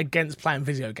so against playing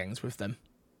video games with them.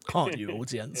 Can't you,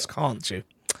 audience? Can't you?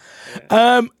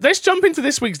 Let's jump into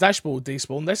this week's dashboard,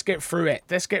 Despawn. Let's get through it.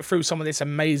 Let's get through some of this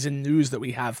amazing news that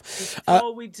we have.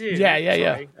 Before we do,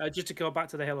 yeah. Just to go back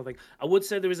to the Halo thing, I would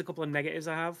say there is a couple of negatives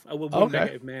I have. One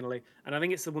negative mainly, and I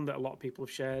think it's the one that a lot of people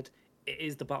have shared. It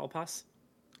is the Battle Pass.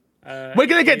 We're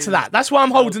going to get to that. That's why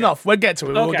I'm holding off. We'll get to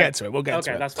it. We'll get to it.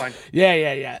 Okay, that's fine.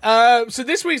 Yeah. So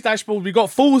this week's dashboard, we got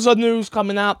Forza news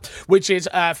coming up, which is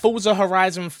Forza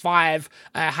Horizon 5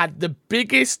 had the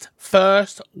biggest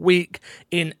first week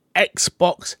in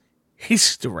Xbox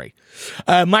history.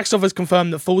 Microsoft has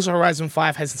confirmed that Forza Horizon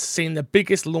 5 has seen the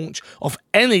biggest launch of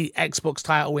any Xbox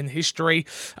title in history,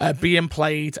 being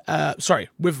played,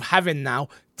 with having now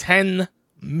 10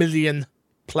 million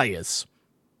players.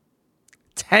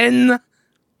 10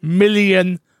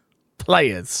 million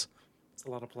players. It's a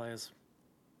lot of players.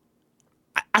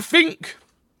 I think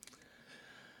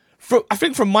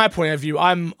from my point of view,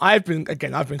 I've been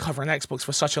covering Xbox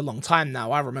for such a long time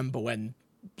now. I remember when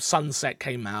Sunset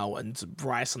came out and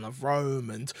Rise of Rome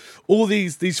and all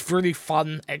these really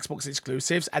fun Xbox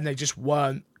exclusives, and they just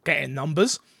weren't getting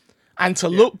numbers. And to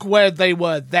look where they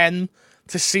were then,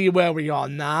 to see where we are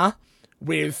now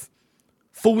with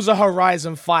Forza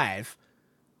Horizon 5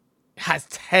 has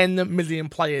 10 million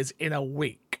players in a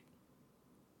week.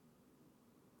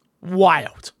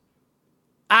 Wild.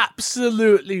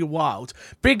 Absolutely wild.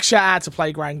 Big shout out to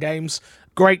Playground Games.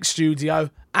 Great studio.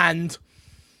 And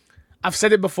I've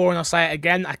said it before and I'll say it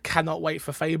again. I cannot wait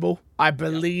for Fable. I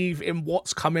believe in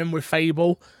what's coming with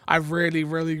Fable. I really,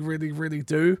 really, really, really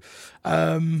do.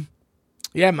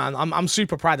 Yeah, man. I'm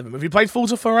super proud of him. Have you played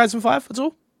Forza Horizon 5 at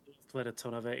all? Played a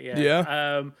ton of it,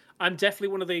 yeah. I'm definitely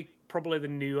one of probably the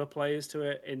newer players to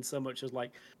it, in so much as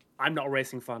like I'm not a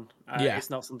racing fan. It's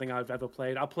not something I've ever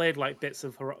played. I played like bits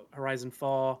of Horizon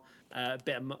 4, a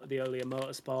bit of the earlier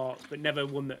Motorsport, but never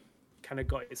one that kind of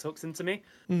got its hooks into me.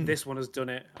 This one has done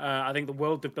it. I think the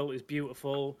world they've built is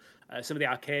beautiful. Some of the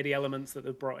arcadey elements that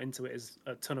they've brought into it is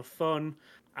a ton of fun,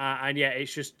 and yeah,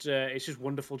 it's just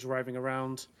wonderful driving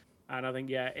around. And I think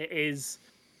it is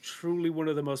truly one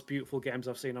of the most beautiful games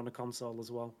I've seen on a console as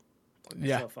well.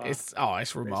 Yeah, so far.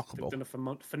 It's remarkable. They've done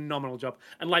a phenomenal job,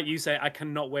 and like you say, I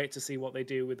cannot wait to see what they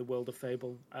do with the world of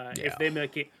Fable. If they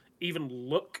make it even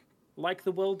look like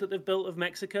the world that they've built of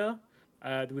Mexico,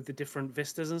 with the different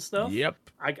vistas and stuff. Yep,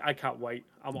 I can't wait.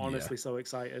 I'm honestly so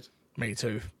excited. Me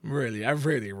too. Really, I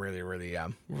really, really, really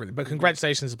am. Really, but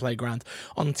congratulations to Playground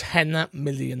on 10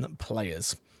 million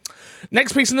players.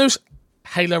 Next piece of news.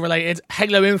 Halo related.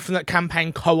 Halo Infinite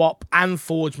campaign co-op and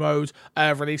Forge mode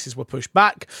releases were pushed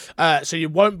back, so you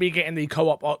won't be getting the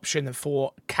co-op option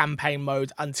for campaign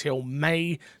mode until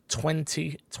May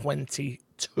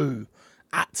 2022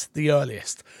 at the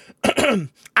earliest.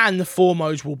 And the 4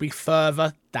 modes will be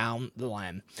further down the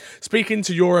line. Speaking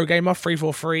to Eurogamer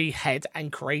 343 head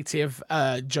and creative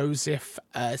Joseph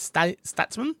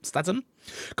Statham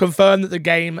confirmed that the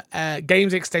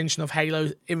game's extension of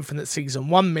Halo Infinite Season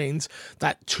 1 means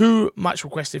that 2 much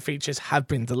requested features have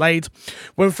been delayed.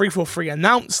 When 343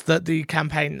 announced that the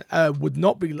campaign would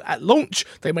not be at launch,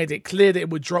 they made it clear that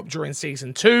it would drop during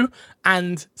Season 2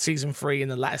 and Season 3 in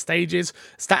the latter stages.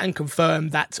 Staten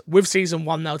confirmed that with Season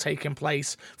 1 now taking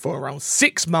place for around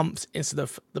 6 months instead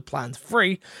of the planned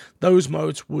 3, those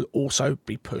modes will also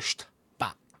be pushed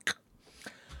back.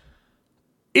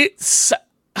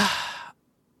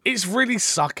 It's really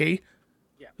sucky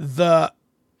that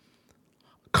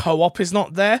co-op is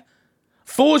not there.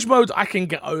 Forge mode I can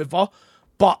get over,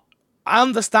 but I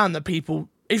understand that people,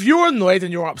 if you're annoyed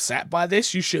and you're upset by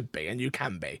this, you should be, and you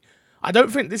can be. I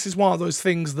don't think this is one of those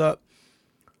things that,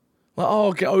 like,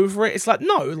 oh, get over it. It's like,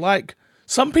 no, like,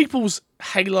 some people's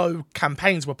Halo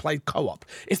campaigns were played co-op.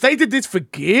 If they did this for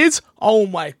Gears, oh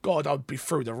my god, I'd be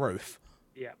through the roof.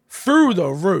 Yeah. Through the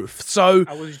roof. So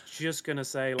I was just gonna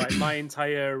say, like, my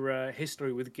entire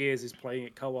history with Gears is playing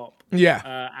it co-op.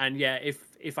 Yeah. And yeah,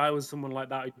 if I was someone like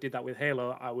that who did that with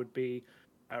Halo, I would be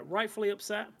rightfully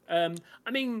upset. I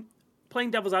mean,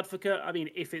 playing devil's advocate, I mean,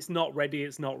 if it's not ready,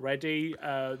 it's not ready.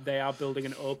 They are building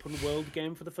an open world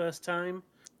game for the first time.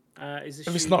 If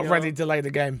it's not ready, delay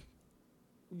the game.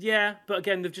 Yeah, but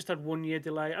again, they've just had 1 year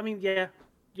delay. I mean, yeah,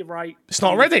 you're right. It's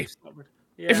not ready.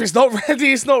 Yeah. If it's not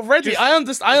ready, it's not ready. I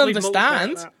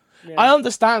understand. I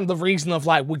understand the reason of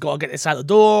like we got to get this out the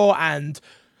door, and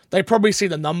they probably see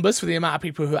the numbers for the amount of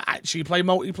people who actually play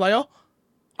multiplayer.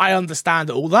 I understand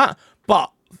all that,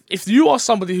 but if you are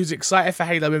somebody who's excited for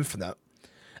Halo Infinite,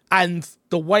 and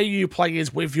the way you play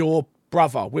is with your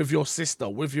brother, with your sister,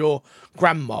 with your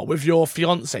grandma, with your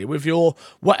fiance, with your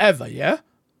whatever, yeah?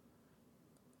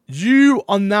 You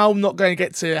are now not going to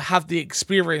get to have the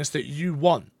experience that you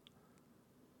want.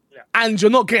 Yeah. And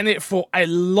you're not getting it for a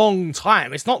long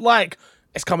time. It's not like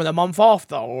it's coming a month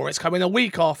after, or it's coming a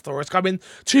week after, or it's coming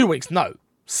 2 weeks. No,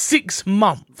 6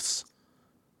 months.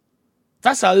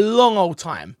 That's a long old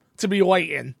time to be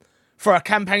waiting for a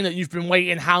campaign that you've been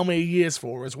waiting how many years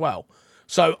for as well.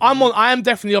 So I am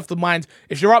definitely of the mind,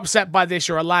 if you're upset by this,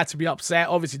 you're allowed to be upset.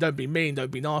 Obviously, don't be mean,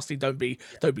 don't be nasty, don't be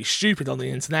stupid on the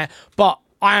internet. But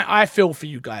I feel for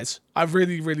you guys. I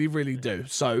really, really, really do.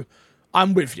 So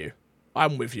I'm with you. I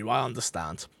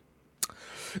understand.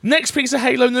 Next piece of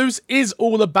Halo news is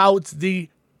all about the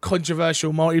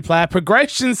controversial multiplayer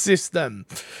progression system.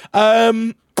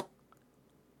 I've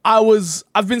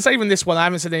been saving this one. I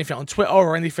haven't said anything on Twitter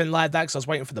or anything like that because I was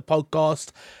waiting for the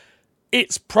podcast.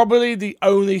 It's probably the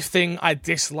only thing I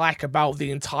dislike about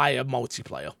the entire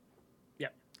multiplayer. Yeah,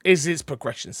 is its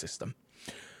progression system.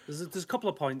 There's a couple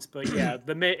of points, but yeah,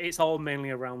 it's all mainly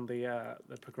around the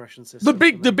progression system.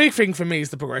 The big thing for me is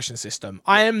the progression system.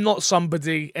 I am not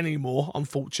somebody anymore,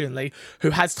 unfortunately, who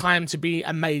has time to be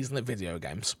amazing at video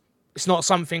games. It's not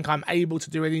something I'm able to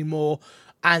do anymore,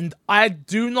 and I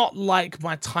do not like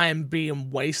my time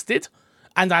being wasted,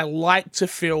 and I like to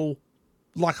feel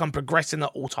like I'm progressing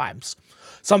at all times.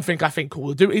 Something I think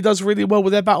Call of Duty does really well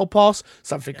with their Battle Pass.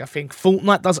 Something I think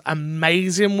Fortnite does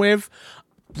amazing with.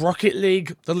 Rocket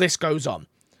League, the list goes on.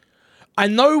 I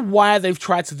know why they've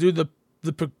tried to do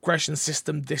the progression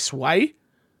system this way.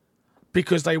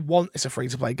 Because it's a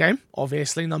free-to-play game,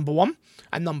 obviously, number one.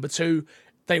 And number two,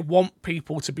 they want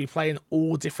people to be playing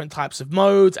all different types of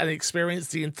modes and experience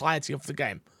the entirety of the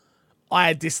game.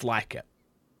 I dislike it.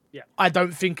 Yeah. I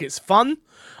don't think it's fun.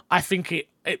 I think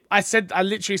I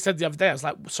literally said the other day, I was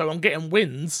like, so I'm getting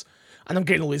wins and I'm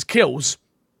getting all these kills.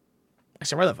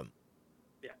 It's irrelevant.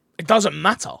 Yeah. It doesn't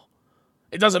matter.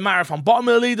 It doesn't matter if I'm bottom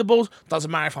of the leaderboard.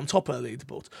 Doesn't matter if I'm top of the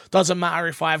leaderboard. Doesn't matter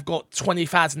if I've got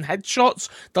 20,000 headshots.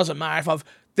 Doesn't matter if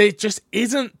there just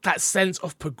isn't that sense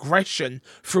of progression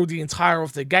through the entire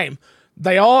of the game.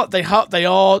 They are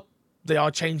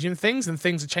changing things, and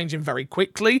things are changing very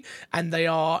quickly, and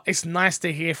it's nice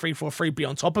to hear 343 be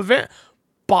on top of it,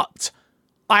 but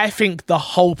I think the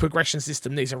whole progression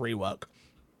system needs a rework.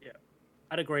 Yeah,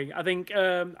 I'd agree. I think,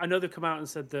 I know they've come out and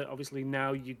said that obviously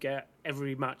now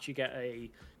every match you get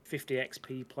a 50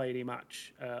 XP play any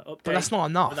match update. But that's not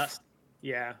enough.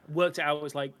 Worked it out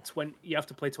as like 20, you have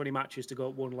to play 20 matches to go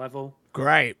up one level.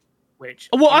 Great. Which,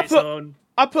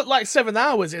 I put like 7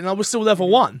 hours in, I was still level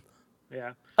 1.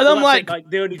 Yeah. And I'm like,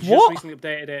 they only just what? recently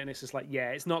updated it, and it's just like, yeah,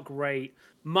 it's not great.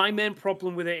 My main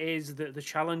problem with it is that the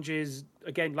challenges,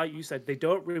 again, like you said, they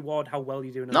don't reward how well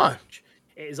you do in a match.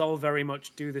 It is all very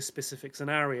much do this specific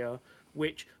scenario,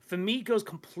 which for me goes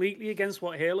completely against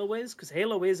what Halo is, because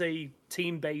Halo is a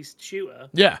team-based shooter.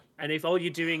 Yeah. And if all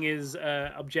you're doing is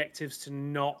objectives to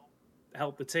not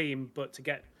help the team, but to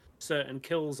get certain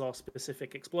kills or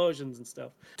specific explosions and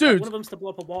stuff. Dude. Like one of them's to blow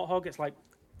up a warthog, it's like,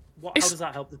 how does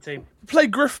that help the team? Play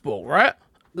Griffball, right?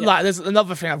 Yeah. Like, there's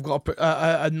another thing I've got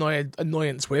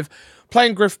annoyance with.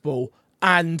 Playing Griffball,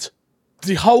 and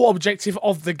the whole objective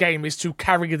of the game is to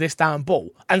carry this down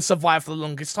ball and survive for the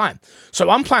longest time.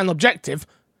 So I'm playing objective.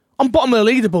 I'm bottom of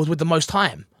the leaderboard with the most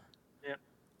time. Yeah.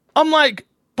 I'm like,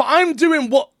 but I'm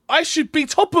doing what I should be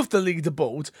top of the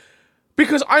leaderboard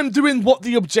because I'm doing what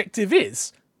the objective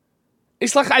is.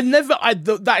 It's like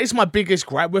that is my biggest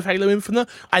gripe with Halo Infinite.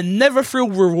 I never feel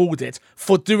rewarded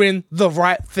for doing the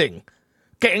right thing.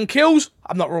 Getting kills,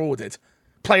 I'm not rewarded.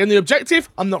 Playing the objective,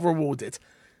 I'm not rewarded.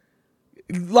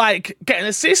 Like, getting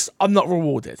assists, I'm not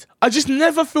rewarded. I just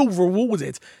never feel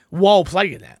rewarded while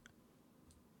playing it.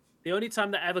 The only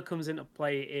time that ever comes into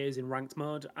play is in ranked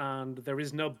mode, and there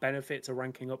is no benefit to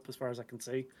ranking up as far as I can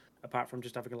see, apart from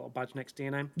just having a little badge next to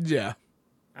your name. Yeah.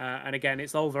 And again,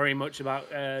 it's all very much about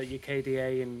your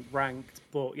KDA and ranked.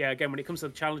 But yeah, again, when it comes to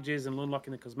the challenges and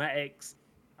unlocking the cosmetics,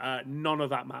 none of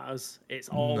that matters. It's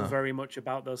all very much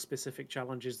about those specific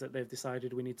challenges that they've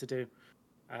decided we need to do.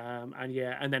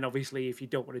 And then obviously, if you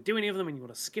don't want to do any of them and you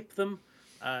want to skip them,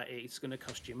 it's going to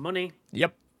cost you money.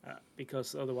 Yep.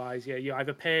 Because otherwise, you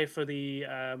either pay for the,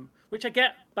 which I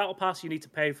get, Battle Pass you need to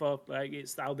pay for.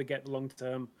 It's how they get the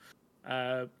long-term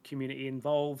community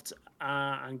involved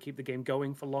and keep the game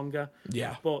going for longer.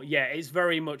 Yeah. But yeah, it's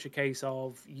very much a case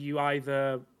of you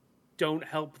either don't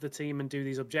help the team and do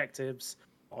these objectives,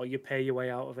 or you pay your way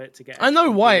out of it to get. I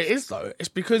know why it is though. It's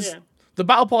because the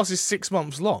battle pass is 6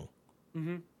 months long,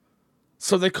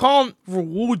 so they can't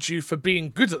reward you for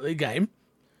being good at the game,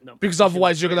 because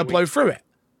otherwise you're going to blow through it.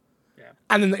 Yeah.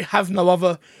 And then they have no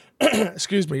other.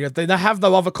 Excuse me. They have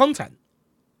no other content.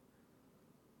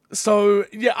 So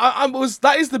yeah,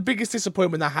 that is the biggest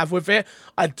disappointment I have with it.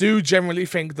 I do generally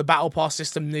think the battle pass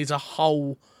system needs a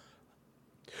whole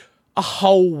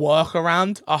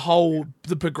workaround,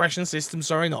 the progression system.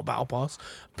 Sorry, not battle pass.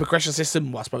 Progression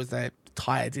system. Well, I suppose they're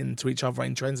tied into each other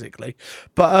intrinsically,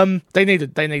 but they need to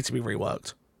be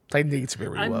reworked. They need to be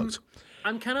reworked.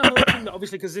 I'm kind of hoping that,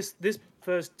 obviously, because this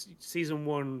first season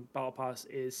 1 battle pass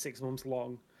is 6 months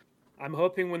long. I'm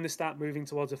hoping when they start moving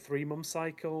towards a 3-month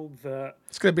cycle that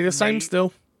it's going to be the same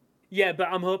still. Yeah, but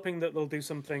I'm hoping that they'll do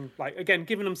something like, again,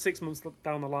 giving them 6 months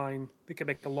down the line, they can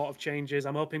make a lot of changes.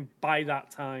 I'm hoping by that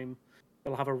time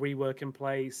they'll have a rework in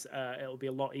place. It'll be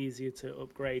a lot easier to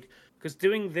upgrade, because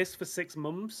doing this for 6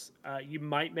 months, you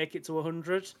might make it to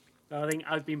 100. I think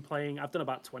I've done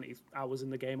about 20 hours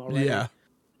in the game already. Yeah.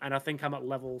 And I think I'm at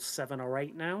level 7 or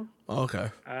 8 now.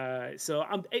 Okay. So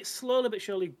it's slowly but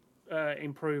surely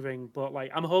improving, but like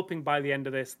I'm hoping by the end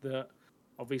of this that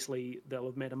obviously they'll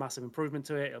have made a massive improvement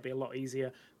to it. It'll be a lot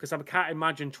easier, because I can't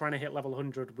imagine trying to hit level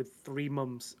 100 with 3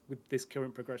 months with this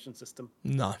current progression system.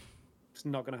 No, it's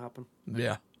not going to happen.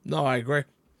 Yeah, no, I agree.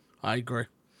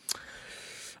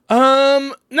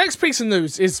 Next piece of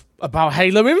news is about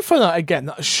Halo Infinite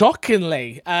again.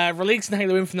 Shockingly, releasing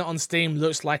Halo Infinite on Steam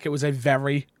looks like it was a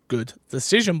very good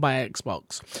decision by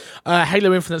Xbox.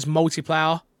 Halo Infinite's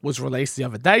multiplayer was released the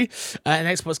other day, and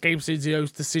Xbox Game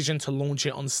Studios' decision to launch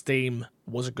it on Steam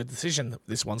was a good decision.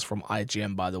 This one's from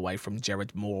IGN, by the way, from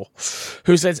Jared Moore,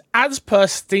 who says, as per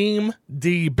Steam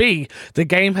DB, the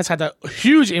game has had a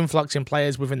huge influx in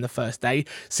players within the first day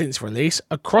since release.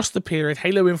 Across the period,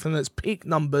 Halo Infinite's peak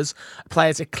numbers,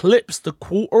 players eclipsed the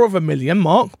 250,000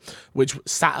 mark, which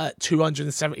sat at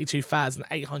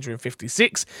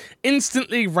 272,856,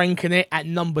 instantly ranking it at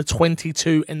number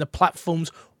 22 in the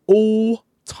platform's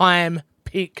all-time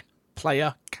peak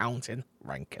player counting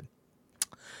ranking.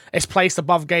 It's placed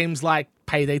above games like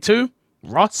Payday 2,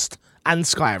 Rust, and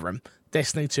Skyrim,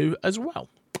 Destiny 2 as well.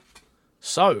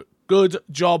 So, good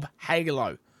job,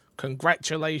 Halo.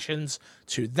 Congratulations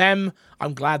to them.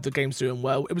 I'm glad the game's doing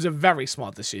well. It was a very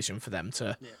smart decision for them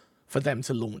to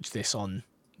launch this on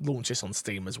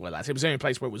Steam as well. As it was the only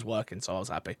place where it was working, so I was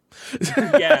happy.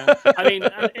 Yeah, I mean,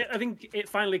 I think it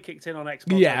finally kicked in on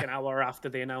Xbox like an hour after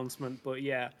the announcement, but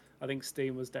yeah, I think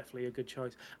Steam was definitely a good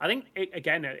choice. I think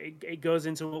it goes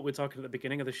into what we're talking at the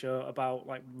beginning of the show about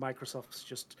like Microsoft's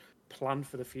just plan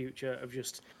for the future of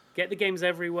just get the games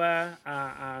everywhere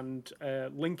and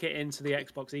link it into the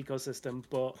Xbox ecosystem,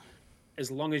 but as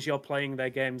long as you're playing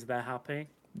their games, they're happy.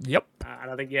 Yep.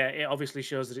 And I think it obviously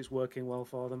shows that it's working well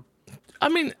for them. I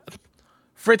mean,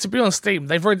 for it to be on Steam,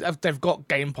 they've got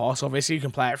Game Pass. Obviously, you can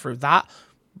play it through that.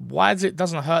 Why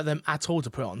doesn't hurt them at all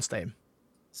to put it on Steam?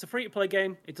 It's a free-to-play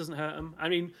game. It doesn't hurt them. I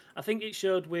mean, I think it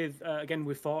showed with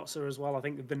Forza as well. I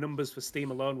think the numbers for Steam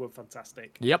alone were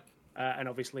fantastic. Yep. And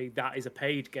obviously, that is a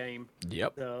paid game.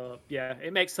 Yep. So yeah,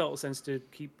 it makes total sense to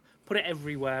put it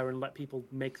everywhere and let people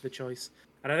make the choice.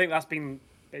 And I think that's been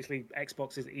basically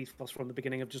Xbox's ethos from the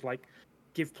beginning of just like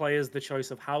give players the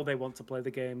choice of how they want to play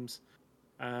the games,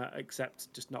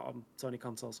 except just not on Sony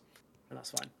consoles, and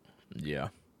that's fine. Yeah.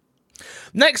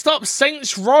 Next up,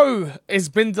 Saints Row has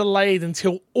been delayed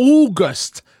until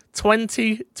August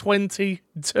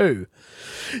 2022.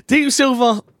 Deep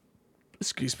Silver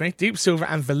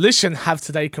and Volition have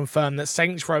today confirmed that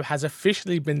Saints Row has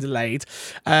officially been delayed.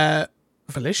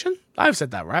 Volition? I've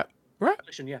said that right.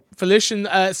 Volition, yeah. Volition,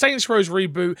 Saints Row's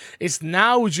reboot is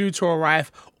now due to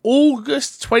arrive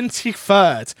August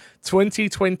 23rd,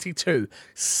 2022,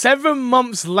 7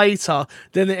 months later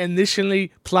than the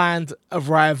initially planned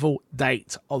arrival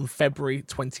date on February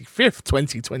 25th,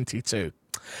 2022.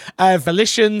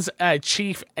 Volition's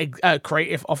chief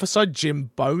creative officer,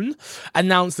 Jim Bone,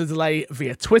 announced the delay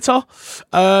via Twitter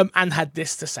and had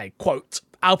this to say, quote,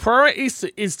 "Our priority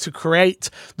is to create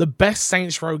the best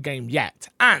Saints Row game yet,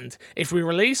 and if we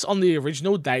release on the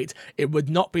original date, it would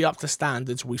not be up to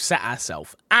standards we've set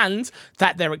ourselves, and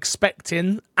that they're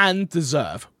expecting and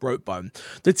deserve," wrote Bone.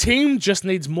 "The team just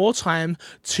needs more time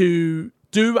to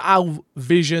do our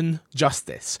vision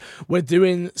justice. We're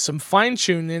doing some fine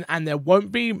tuning, and there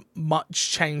won't be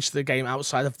much change to the game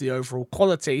outside of the overall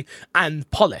quality and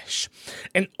polish.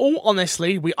 In all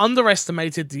honesty, we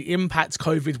underestimated the impact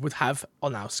COVID would have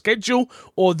on our schedule,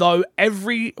 although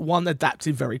everyone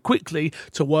adapted very quickly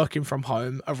to working from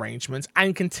home arrangements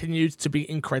and continued to be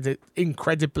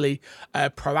incredibly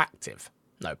productive.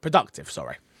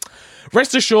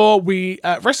 Rest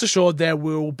assured, there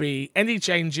won't be any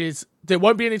changes to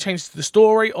the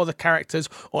story or the characters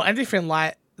or anything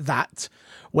like that.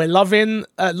 We're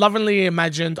lovingly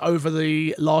imagined over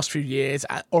the last few years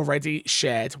and already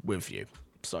shared with you.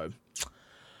 So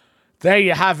there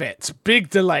you have it. Big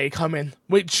delay coming,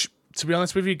 which, to be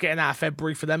honest with you, getting out of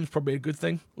February for them is probably a good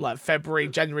thing. Like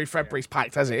January, February's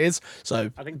packed as it is.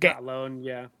 So I think that alone,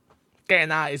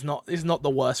 getting out is not the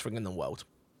worst thing in the world.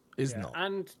 Not.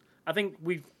 And I think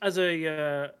we've, as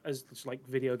like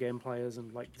video game players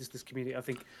and like this community, I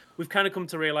think we've kind of come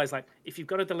to realize, like, if you've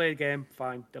got to delay a game,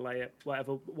 fine, delay it.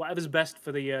 Whatever's best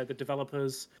for the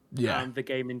developers and the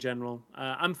game in general.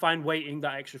 I'm fine waiting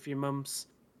that extra few months.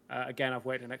 Again, I've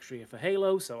waited an extra year for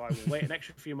Halo, so I will wait an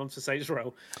extra few months for Saints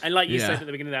Row. And like you said at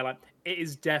the beginning there, like, it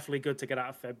is definitely good to get out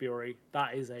of February.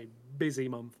 That is a busy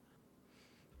month.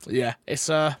 Yeah, it's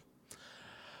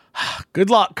good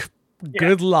luck. Yeah.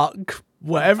 Good luck.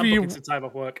 Whatever you. Some time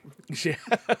off work. Yeah.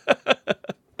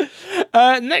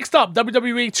 Next up,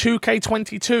 WWE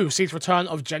 2K22 sees return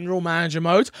of General Manager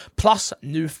mode plus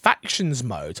new factions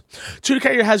mode.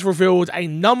 2K has revealed a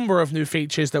number of new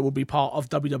features that will be part of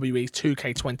WWE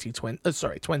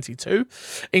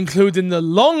 2K22, including the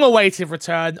long-awaited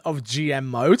return of GM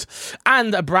mode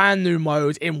and a brand new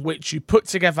mode in which you put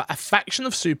together a faction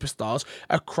of superstars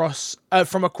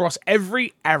from across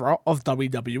every era of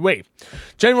WWE.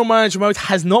 General Manager mode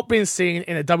has not been seen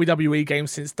in a WWE game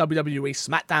since WWE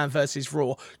SmackDown vs.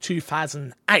 Raw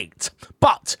 2008,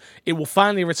 but it will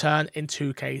finally return in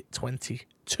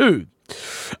 2K22.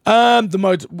 The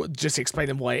mode, just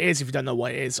explaining what it is. If you don't know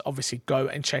what it is, obviously go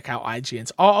and check out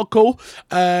IGN's article.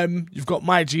 You've got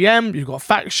My GM, you've got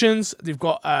factions, you've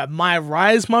got My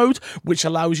Rise mode, which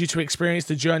allows you to experience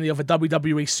the journey of a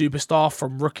WWE superstar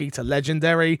from rookie to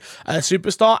legendary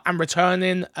superstar, and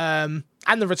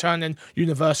the returning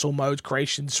Universal Mode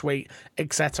Creation Suite,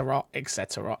 etc.,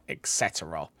 etc.,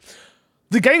 etc.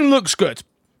 The game looks good.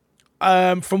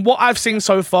 From what I've seen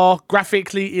so far,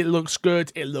 graphically, it looks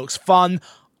good. It looks fun.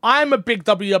 I'm a big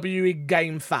WWE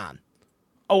game fan.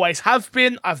 Always have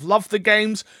been. I've loved the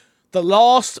games. The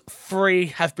last 3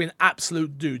 have been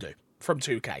absolute doo-doo from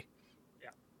 2K. Yeah.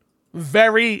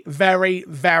 Very, very,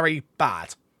 very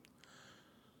bad.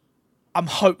 I'm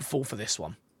hopeful for this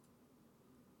one.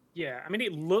 Yeah, I mean,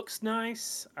 it looks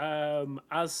nice.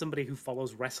 As somebody who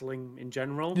follows wrestling in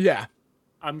general,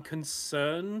 I'm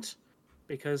concerned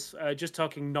because just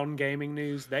talking non-gaming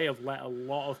news, they have let a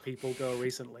lot of people go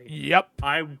recently. Yep.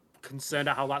 I'm concerned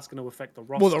at how that's going to affect the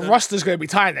roster. Well, the roster's going to be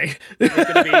tiny.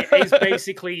 It's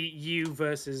basically you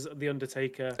versus The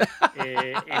Undertaker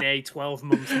in a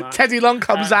 12-month match. Teddy Long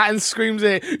comes out and screams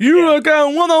it, "You are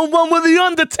going one-on-one with The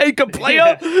Undertaker,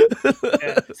 player!"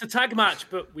 It's a tag match,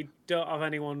 but we don't have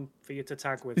anyone for you to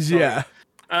tag with. Sorry. Yeah.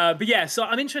 So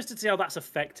I'm interested to see how that's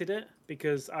affected it,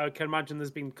 because I can imagine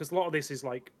because a lot of this is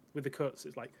like, with the cuts,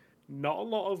 it's like not a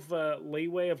lot of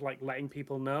leeway of like letting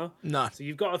people know. No. So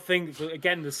you've got to think,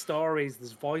 again, there's stories,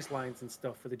 there's voice lines and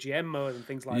stuff for the GM mode and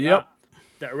things like that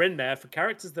are in there for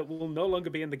characters that will no longer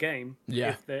be in the game.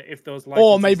 Yeah. If those licenses,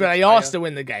 or maybe they are still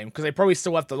in the game because they probably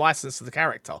still have the license to the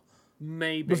character.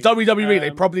 Maybe. With WWE,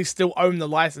 they probably still own the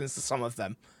license to some of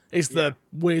them. It's the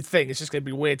weird thing. It's just going to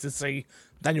be weird to see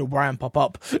Daniel Bryan pop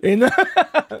up in.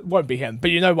 Won't be him, but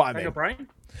you know what I mean. Daniel Bryan?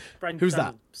 Who's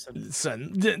that?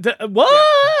 What?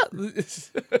 But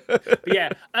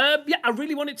I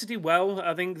really want it to do well.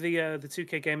 I think the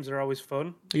 2K games are always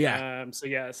fun. Yeah.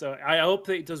 So I hope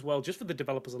that it does well, just for the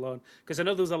developers alone, because I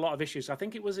know there was a lot of issues. I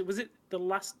think was it the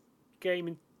last game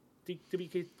in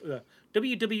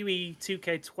WWE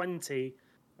 2K20?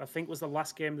 I think was the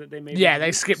last game that they made. Yeah,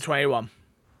 they skipped 21.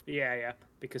 Yeah,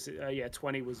 because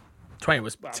 20 was. 20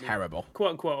 was terrible. Quote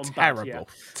unquote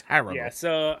unbacked, terrible. Yeah,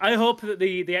 so I hope that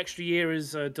the extra year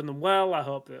has done them well. I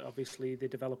hope that obviously the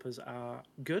developers are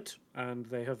good and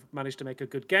they have managed to make a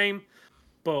good game.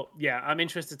 But yeah, I'm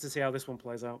interested to see how this one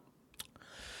plays out.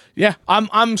 Yeah,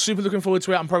 I'm super looking forward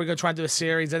to it. I'm probably going to try and do a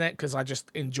series in it because I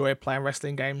just enjoy playing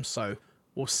wrestling games. So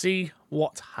we'll see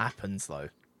what happens though.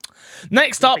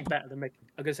 Next up,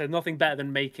 I'm gonna say nothing better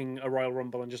than making a Royal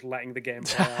Rumble and just letting the game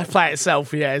play out. play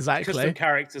itself. Yeah, exactly. Custom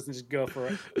characters and just go for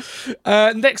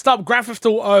it. Next up, Grand Theft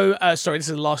Auto. Sorry, this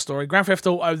is the last story. Grand Theft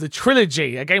Auto: The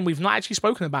Trilogy. A game we've not actually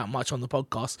spoken about much on the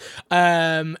podcast.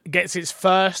 Gets its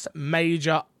first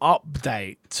major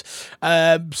update.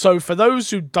 So for those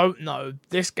who don't know,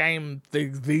 these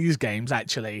games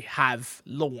actually have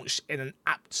launched in an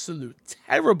absolute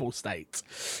terrible state,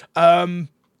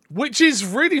 which is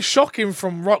really shocking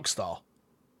from Rockstar.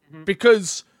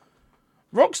 Because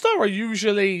Rockstar are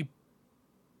usually...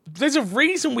 There's a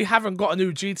reason we haven't got a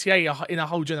new GTA in a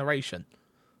whole generation.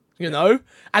 You know?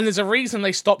 And there's a reason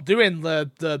they stopped doing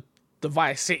the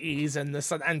Vice Cities and the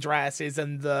San Andreases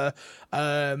and the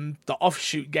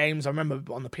offshoot games. I remember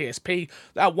on the PSP,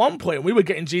 at one point, we were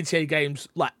getting GTA games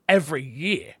like every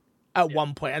year. At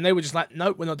one point, and they were just like,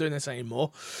 nope, we're not doing this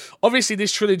anymore. Obviously,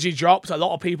 this trilogy dropped. A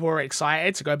lot of people were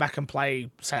excited to go back and play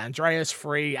San Andreas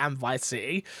 3 and Vice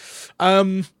City.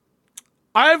 I've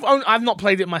not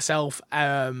played it myself.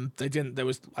 I don't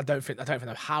know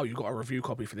how you got a review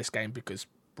copy for this game because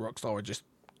Rockstar would just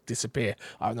disappear.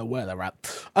 I don't know where they're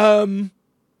at.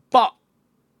 But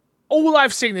all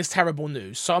I've seen is terrible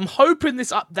news. So I'm hoping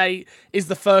this update is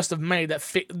the 1st of May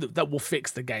that will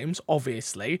fix the games,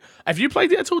 obviously. Have you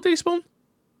played it at all, Despawn?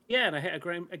 Yeah, and I hit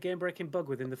a game-breaking bug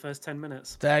within the first 10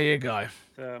 minutes. There you go.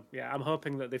 So, yeah, I'm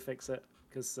hoping that they fix it.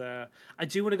 Because I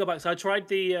do want to go back. So I tried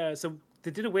so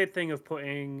they did a weird thing of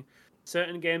putting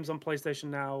certain games on PlayStation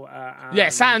Now.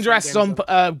 San Andreas is on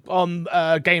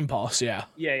Game Pass, yeah.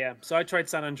 Yeah. So I tried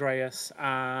San Andreas,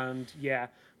 and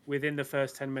within the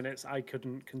first 10 minutes, I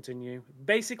couldn't continue.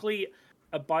 Basically,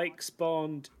 a bike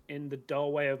spawned in the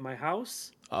doorway of my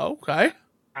house. Okay.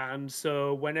 And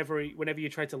so whenever you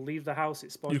tried to leave the house,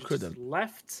 it spawned to the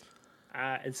left.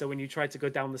 And so when you tried to go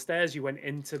down the stairs, you went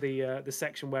into the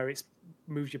section where it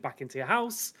moves you back into your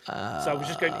house. So I was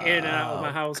just going in and out of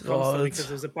my house constantly because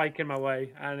there's a bike in my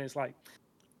way. And it's like,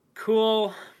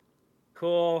 cool.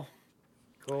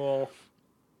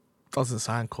 Doesn't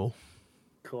sound cool.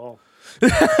 Cool.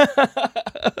 Like,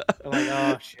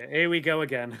 oh shit, here we go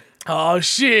again.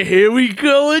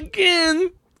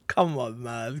 Come on,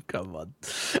 man. Come on.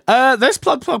 Let's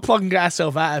plug and get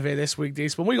ourselves out of here this week,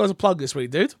 Despawn. What you got to plug this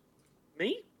week, dude?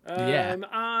 Me? Yeah.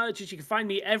 You can find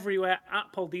me everywhere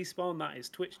at Paul Despawn. That is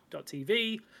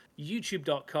twitch.tv,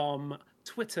 youtube.com,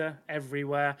 Twitter,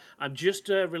 everywhere. I've just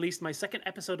released my second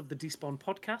episode of the Despawn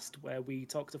podcast where we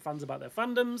talk to fans about their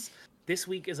fandoms. This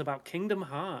week is about Kingdom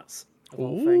Hearts, of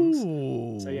all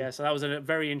things. So that was a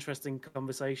very interesting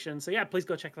conversation. So please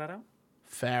go check that out.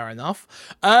 Fair enough.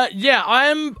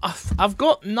 I've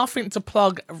got nothing to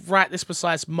plug right this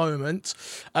precise moment.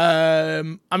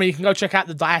 You can go check out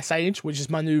the Dice Age, which is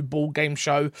my new board game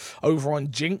show over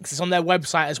on Jinx. It's on their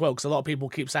website as well, because a lot of people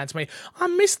keep saying to me, I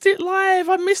missed it live.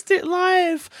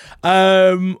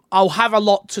 I'll have a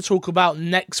lot to talk about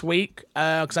next week,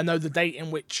 because I know the date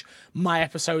in which my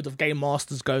episode of Game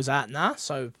Masters goes out now,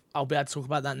 so I'll be able to talk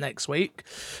about that next week.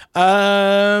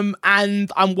 And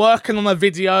I'm working on a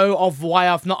video of why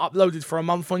I've not uploaded for a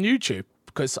month on YouTube,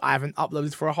 because I haven't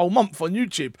uploaded for a whole month on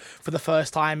YouTube for the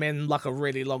first time in like a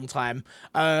really long time.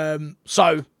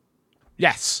 So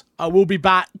yes, I will be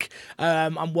back.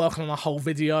 I'm working on a whole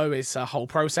video. It's a whole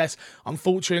process.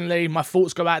 Unfortunately, my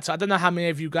thoughts go out to, I don't know how many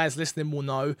of you guys listening will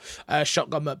know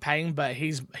Shotgun McPain, but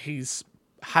he's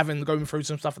going through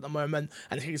some stuff at the moment,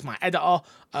 and he's my editor.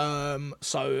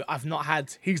 So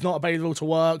he's not available to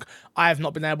work. I have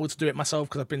not been able to do it myself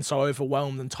because I've been so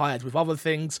overwhelmed and tired with other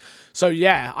things. So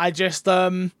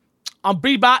I'll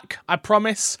be back, I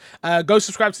promise. Go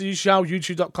subscribe to the YouTube channel,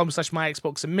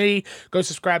 youtube.com/myxboxandme. Go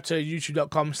subscribe to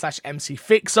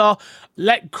youtube.com/mcfixer.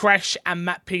 Let Kresh and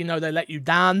Matt P know they let you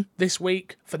down this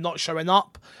week for not showing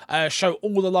up. Show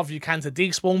all the love you can to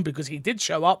Despawn, because he did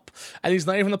show up and he's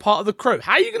not even a part of the crew.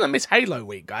 How are you going to miss Halo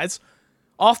Week, guys?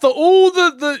 After all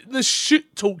the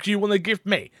shit talk you want to give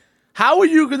me, how are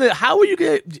you gonna? Do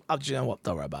you know what?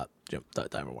 Don't worry about it.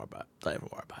 Don't even worry about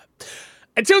it.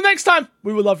 Until next time,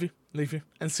 we will love you, leave you,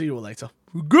 and see you all later.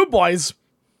 Goodbyes.